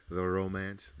it's the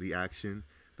romance, the action,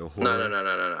 the horror.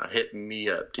 No. Hit me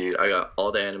up, dude. I got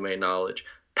all the anime knowledge.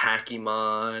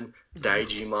 Pokemon,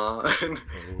 Digimon,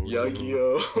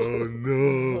 Yu-Gi-Oh. Oh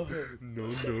no! No!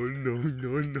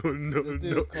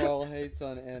 Dude, Carl hates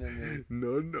on anime.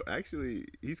 No. Actually,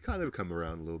 he's kind of come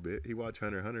around a little bit. He watched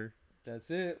Hunter x Hunter, That's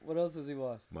it. What else does he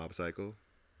watch? Mob Psycho.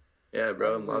 Yeah, bro.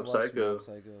 I really Mob watched Psycho. Mob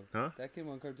Psycho. Huh? That came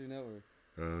on Cartoon Network.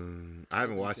 I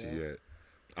haven't watched it yet.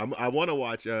 I want to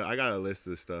watch. I got a list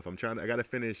of stuff. I got to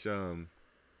finish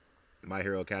My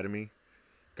Hero Academy.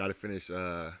 Got to finish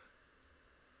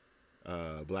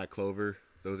Black Clover.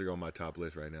 Those are on my top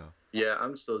list right now. Yeah,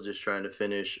 I'm still just trying to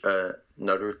finish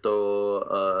Naruto,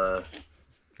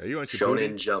 Are you on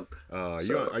Shippuden? Shonen Jump. Are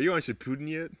you on Shippuden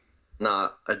yet? Nah,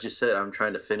 I just said I'm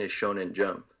trying to finish Shonen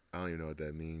Jump. I don't even know what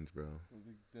that means, bro.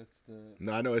 That's the.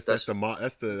 No, I know that's That's the manga.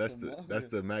 that's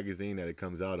the magazine that it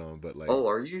comes out on, but Oh,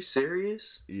 are you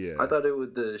serious? yeah. I thought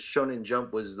the Shonen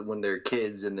Jump was when they're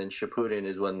kids, and then Shippuden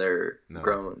is when they're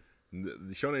grown. The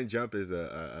Shonen Jump is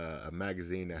a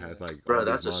magazine that has Bro, all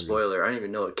that's these a mangas. spoiler. I didn't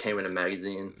even know it came in a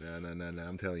magazine. No.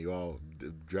 I'm telling you all.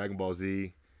 Dragon Ball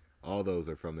Z, all those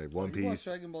are from there. One You watched Piece.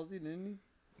 Dragon Ball Z, didn't you?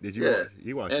 Did you Yeah, watch?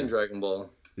 You watched And it. Dragon Ball.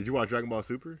 Did you watch Dragon Ball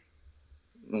Super?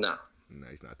 Nah. No,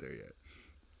 he's not there yet.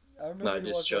 I remember No, I he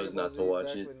just watched chose Dragon Ball not to Z watch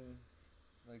back it.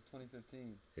 when,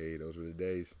 2015. Hey, those were the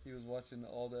days. He was watching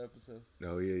all the episodes.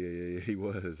 Oh yeah. He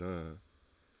was, huh?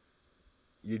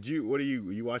 What are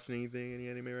you watching anything, any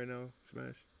anime right now,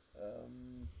 Smash?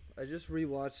 I just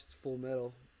rewatched Full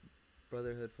Metal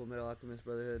Brotherhood, Full Metal Alchemist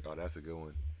Brotherhood. Oh, that's a good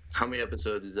one. How many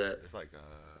episodes is that? It's like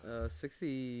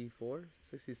 64,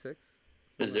 66.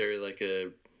 Is there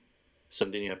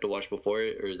something you have to watch before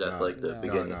it, or is that the No.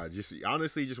 beginning? No. Just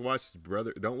honestly, just watch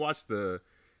Don't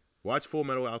watch Full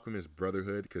Metal Alchemist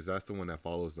Brotherhood because that's the one that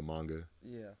follows the manga.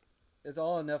 Yeah. It's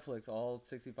all on Netflix, all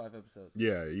 65 episodes.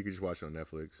 Yeah, you can just watch it on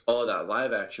Netflix. Oh, that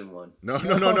live action one. No.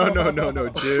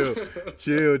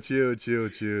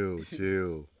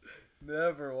 Chill.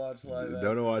 Never watch live action.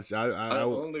 Don't watch. I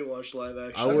only watch live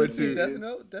action. I would See too. Death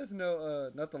Note? Death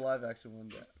Note, not the live action one.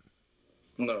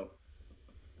 No.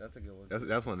 That's a good one. That's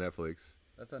on Netflix.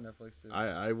 That's on Netflix too.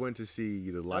 I went to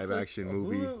see the live Netflix- action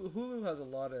movie. Hulu has a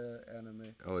lot of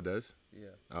anime. Oh, it does. Yeah.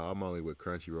 Oh, I'm only with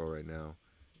Crunchyroll right now.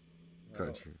 Oh,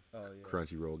 yeah.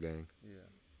 Crunchyroll gang. Yeah.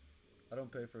 I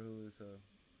don't pay for Hulu, so.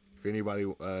 If anybody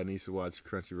needs to watch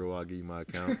Crunchyroll, I'll give you my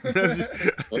account.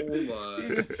 Oh You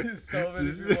my. just see so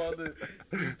many people on the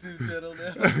YouTube channel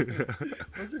now.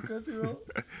 What's your Crunchyroll?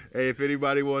 Hey, if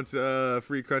anybody wants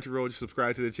free Crunchyroll, just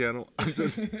subscribe to the channel.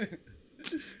 He's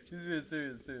being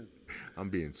serious too. I'm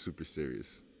being super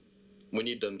serious. We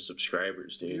need them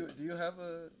subscribers, Do dude. you have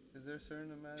is there a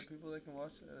certain amount of people that can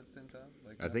watch it at the same time?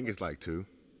 I think it's like 2.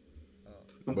 Oh.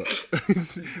 But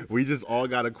we just all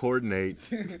gotta coordinate,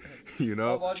 you I'm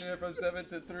know. watching it from 7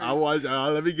 to 3. I watch.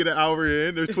 Let me get an hour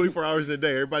in. There's 24 hours in a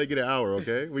day. Everybody get an hour,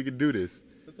 okay? We can do this.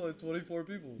 That's only 24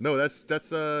 people. No, that's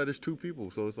there's 2 people,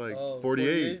 so it's like 48.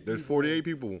 48 There's people. 48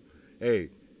 people. Hey,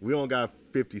 we only got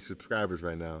 50 subscribers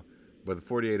right now, but the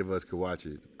 48 of us could watch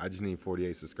it. I just need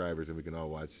 48 subscribers, and we can all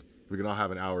watch We can all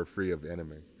have an hour free of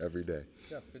anime every day.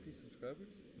 You got 50 subscribers?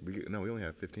 We only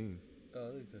have 15.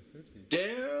 Oh, they said 50.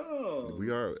 Damn. We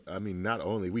are. I mean, not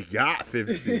only we got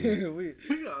 15. we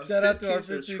got shout out to our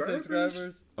 15 15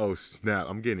 subscribers. Oh snap!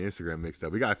 I'm getting Instagram mixed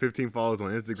up. We got 15 followers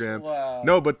on Instagram. Wow.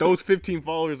 No, but those 15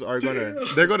 followers are gonna.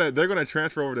 Damn. They're gonna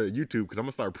transfer over to YouTube because I'm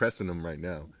gonna start pressing them right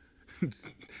now.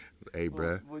 Hey,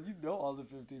 bruh. Well, you know all the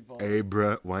 15 followers. Hey,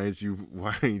 bruh. Why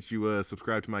ain't you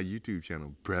subscribe to my YouTube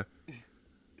channel, bruh?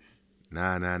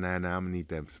 Nah. I'm gonna need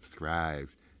them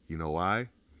subscribes. You know why?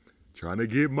 Trying to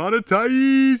get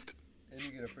monetized. And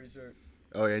you get a free shirt.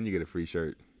 Oh, yeah, and you get a free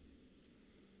shirt.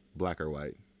 Black or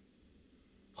white.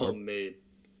 Homemade.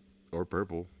 Or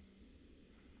purple.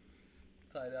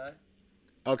 Tie-dye.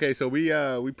 Okay, so we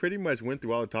pretty much went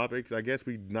through all the topics. I guess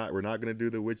we're not gonna do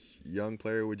the which young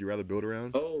player would you rather build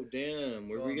around. Oh damn,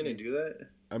 were we gonna do that?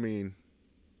 I mean,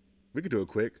 we could do it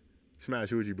quick. Smash,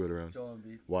 who would you build around? Joel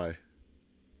Embiid. Why?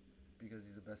 Because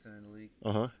he's the best center in the league.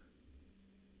 Uh-huh.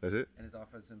 That's it? And his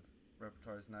offensive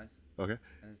repertoire is nice. Okay.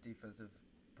 And his defensive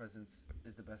presence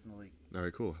is the best in the league. All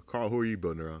right, cool. Carl, who are you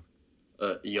building around?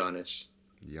 Giannis.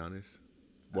 Giannis.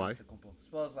 Why?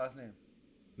 Spell his last name.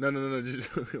 No.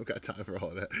 Just, we don't got time for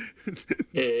all that.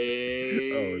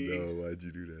 Hey. Oh, no. Why'd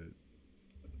you do that?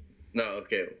 No,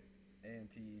 okay.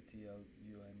 ANTETOUNMPKO.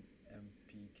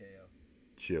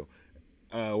 Chill.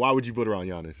 Why would you build around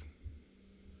Giannis?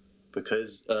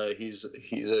 Because he's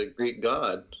a Greek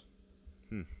god.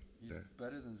 He's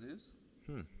better than Zeus?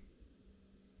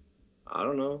 I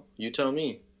don't know. You tell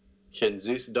me. Can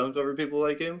Zeus dunk over people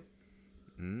like him?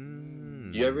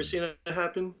 You ever seen it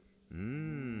happen?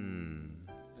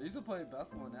 They used to play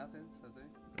basketball in Athens, I think.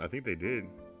 I think they did.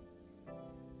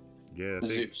 Yeah, I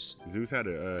think Zeus. Zeus had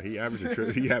he averaged a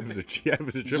triple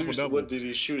Zeus, double. what did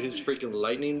he shoot his freaking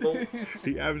lightning bolt?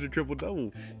 He averaged a triple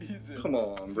double. Come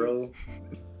on, bro.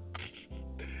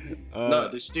 No,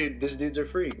 this dude's a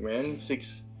freak, man.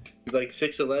 He's like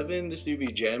 6'11". This dude be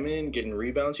jamming, getting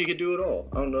rebounds. He could do it all.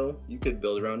 I don't know. You could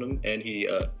build around him, and he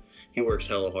works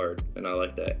hella hard, and I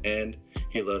like that. And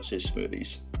he loves his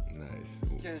smoothies. Nice.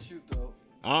 He can't shoot though.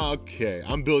 Okay,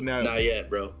 I'm building out. Not yet,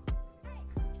 bro.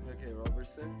 Okay,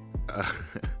 Robertson.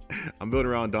 I'm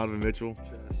building around Donovan Mitchell,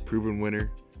 Trash. proven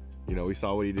winner. You know, we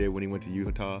saw what he did when he went to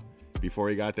Utah. Before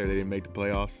he got there, they didn't make the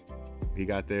playoffs. He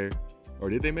got there,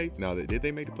 or did they make? No, did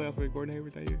they make the playoffs with Gordon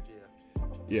Hayward that year? Yeah.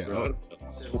 Yeah. Bro,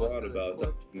 squad about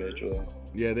that Mitchell.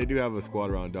 Yeah, they do have a squad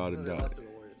around Donovan. No, they lost to the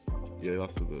Warriors. Yeah, they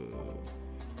lost to the.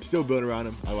 Still building around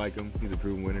him. I like him. He's a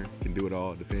proven winner. Can do it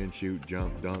all. Defend, shoot,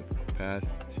 jump, dunk,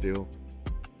 pass, steal,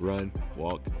 run,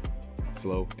 walk,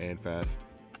 slow and fast.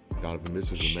 Donovan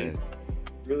Mitchell's the man.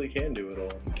 Really can do it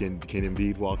all. Can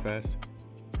Embiid walk fast?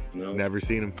 No. Never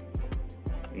seen him.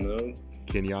 No.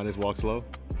 Can Giannis walk slow?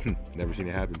 Never seen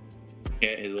it happen.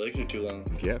 Can't. His legs are too long.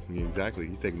 Yeah, exactly.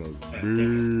 He's taking those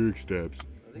big steps.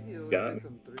 I think he only Got takes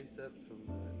him. him 3 steps from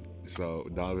that. So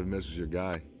Donovan Mitchell's your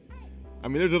guy. I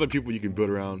mean, there's other people you can build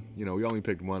around. You know, we only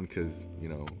picked one because, you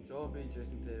know. Joel Embiid,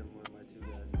 Jason Tatum were my 2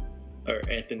 guys. Or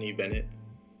Anthony Bennett.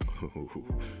 I think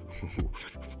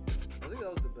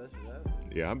that was the best you have.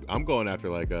 Yeah, I'm going after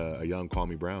like a young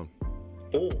Kwame Brown.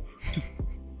 Oh.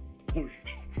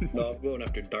 No, I'm going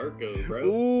after Darko, bro.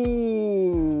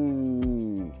 Ooh.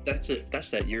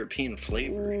 That's that European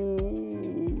flavor.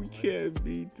 Ooh, you can't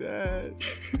beat that.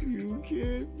 You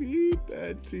can't beat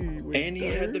that team. with And he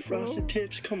had the Darko. frosted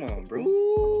tips. Come on, bro.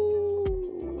 Ooh,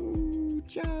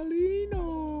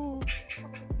 Charlino.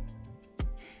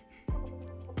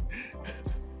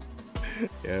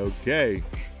 Okay.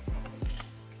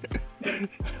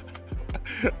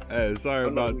 Sorry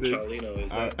about this. Charlino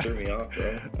is. That threw me off,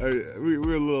 bro.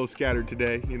 We're a little scattered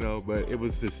today, you know, but it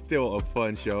was just still a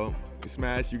fun show.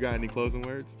 Smash, you got any closing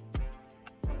words?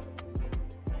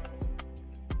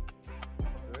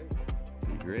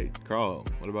 Great. Carl,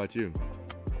 what about you?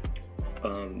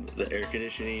 The air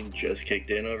conditioning just kicked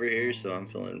in over here, so I'm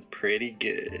feeling pretty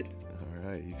good. All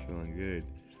right, he's feeling good.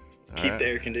 All Keep right. the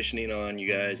air conditioning on,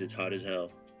 you guys. It's hot as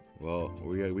hell. Well,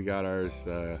 we got ours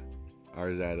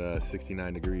at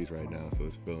 69 degrees right now, so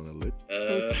it's feeling a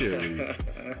little chilly.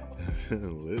 A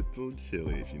little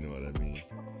chilly, if you know what I mean.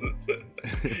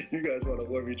 You guys want to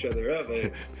warm each other up, eh?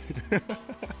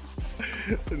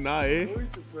 Nah, eh?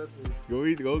 Go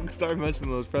eat your pretzels. Go start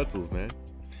mentioning those pretzels, man.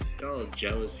 Y'all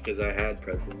jealous because I had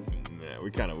pretzels. Yeah,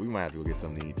 we might have to go get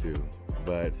something to eat too.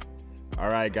 But all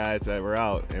right, guys, we're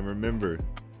out. And remember,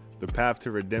 the path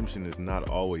to redemption is not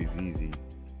always easy,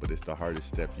 but it's the hardest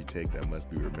step you take that must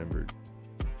be remembered.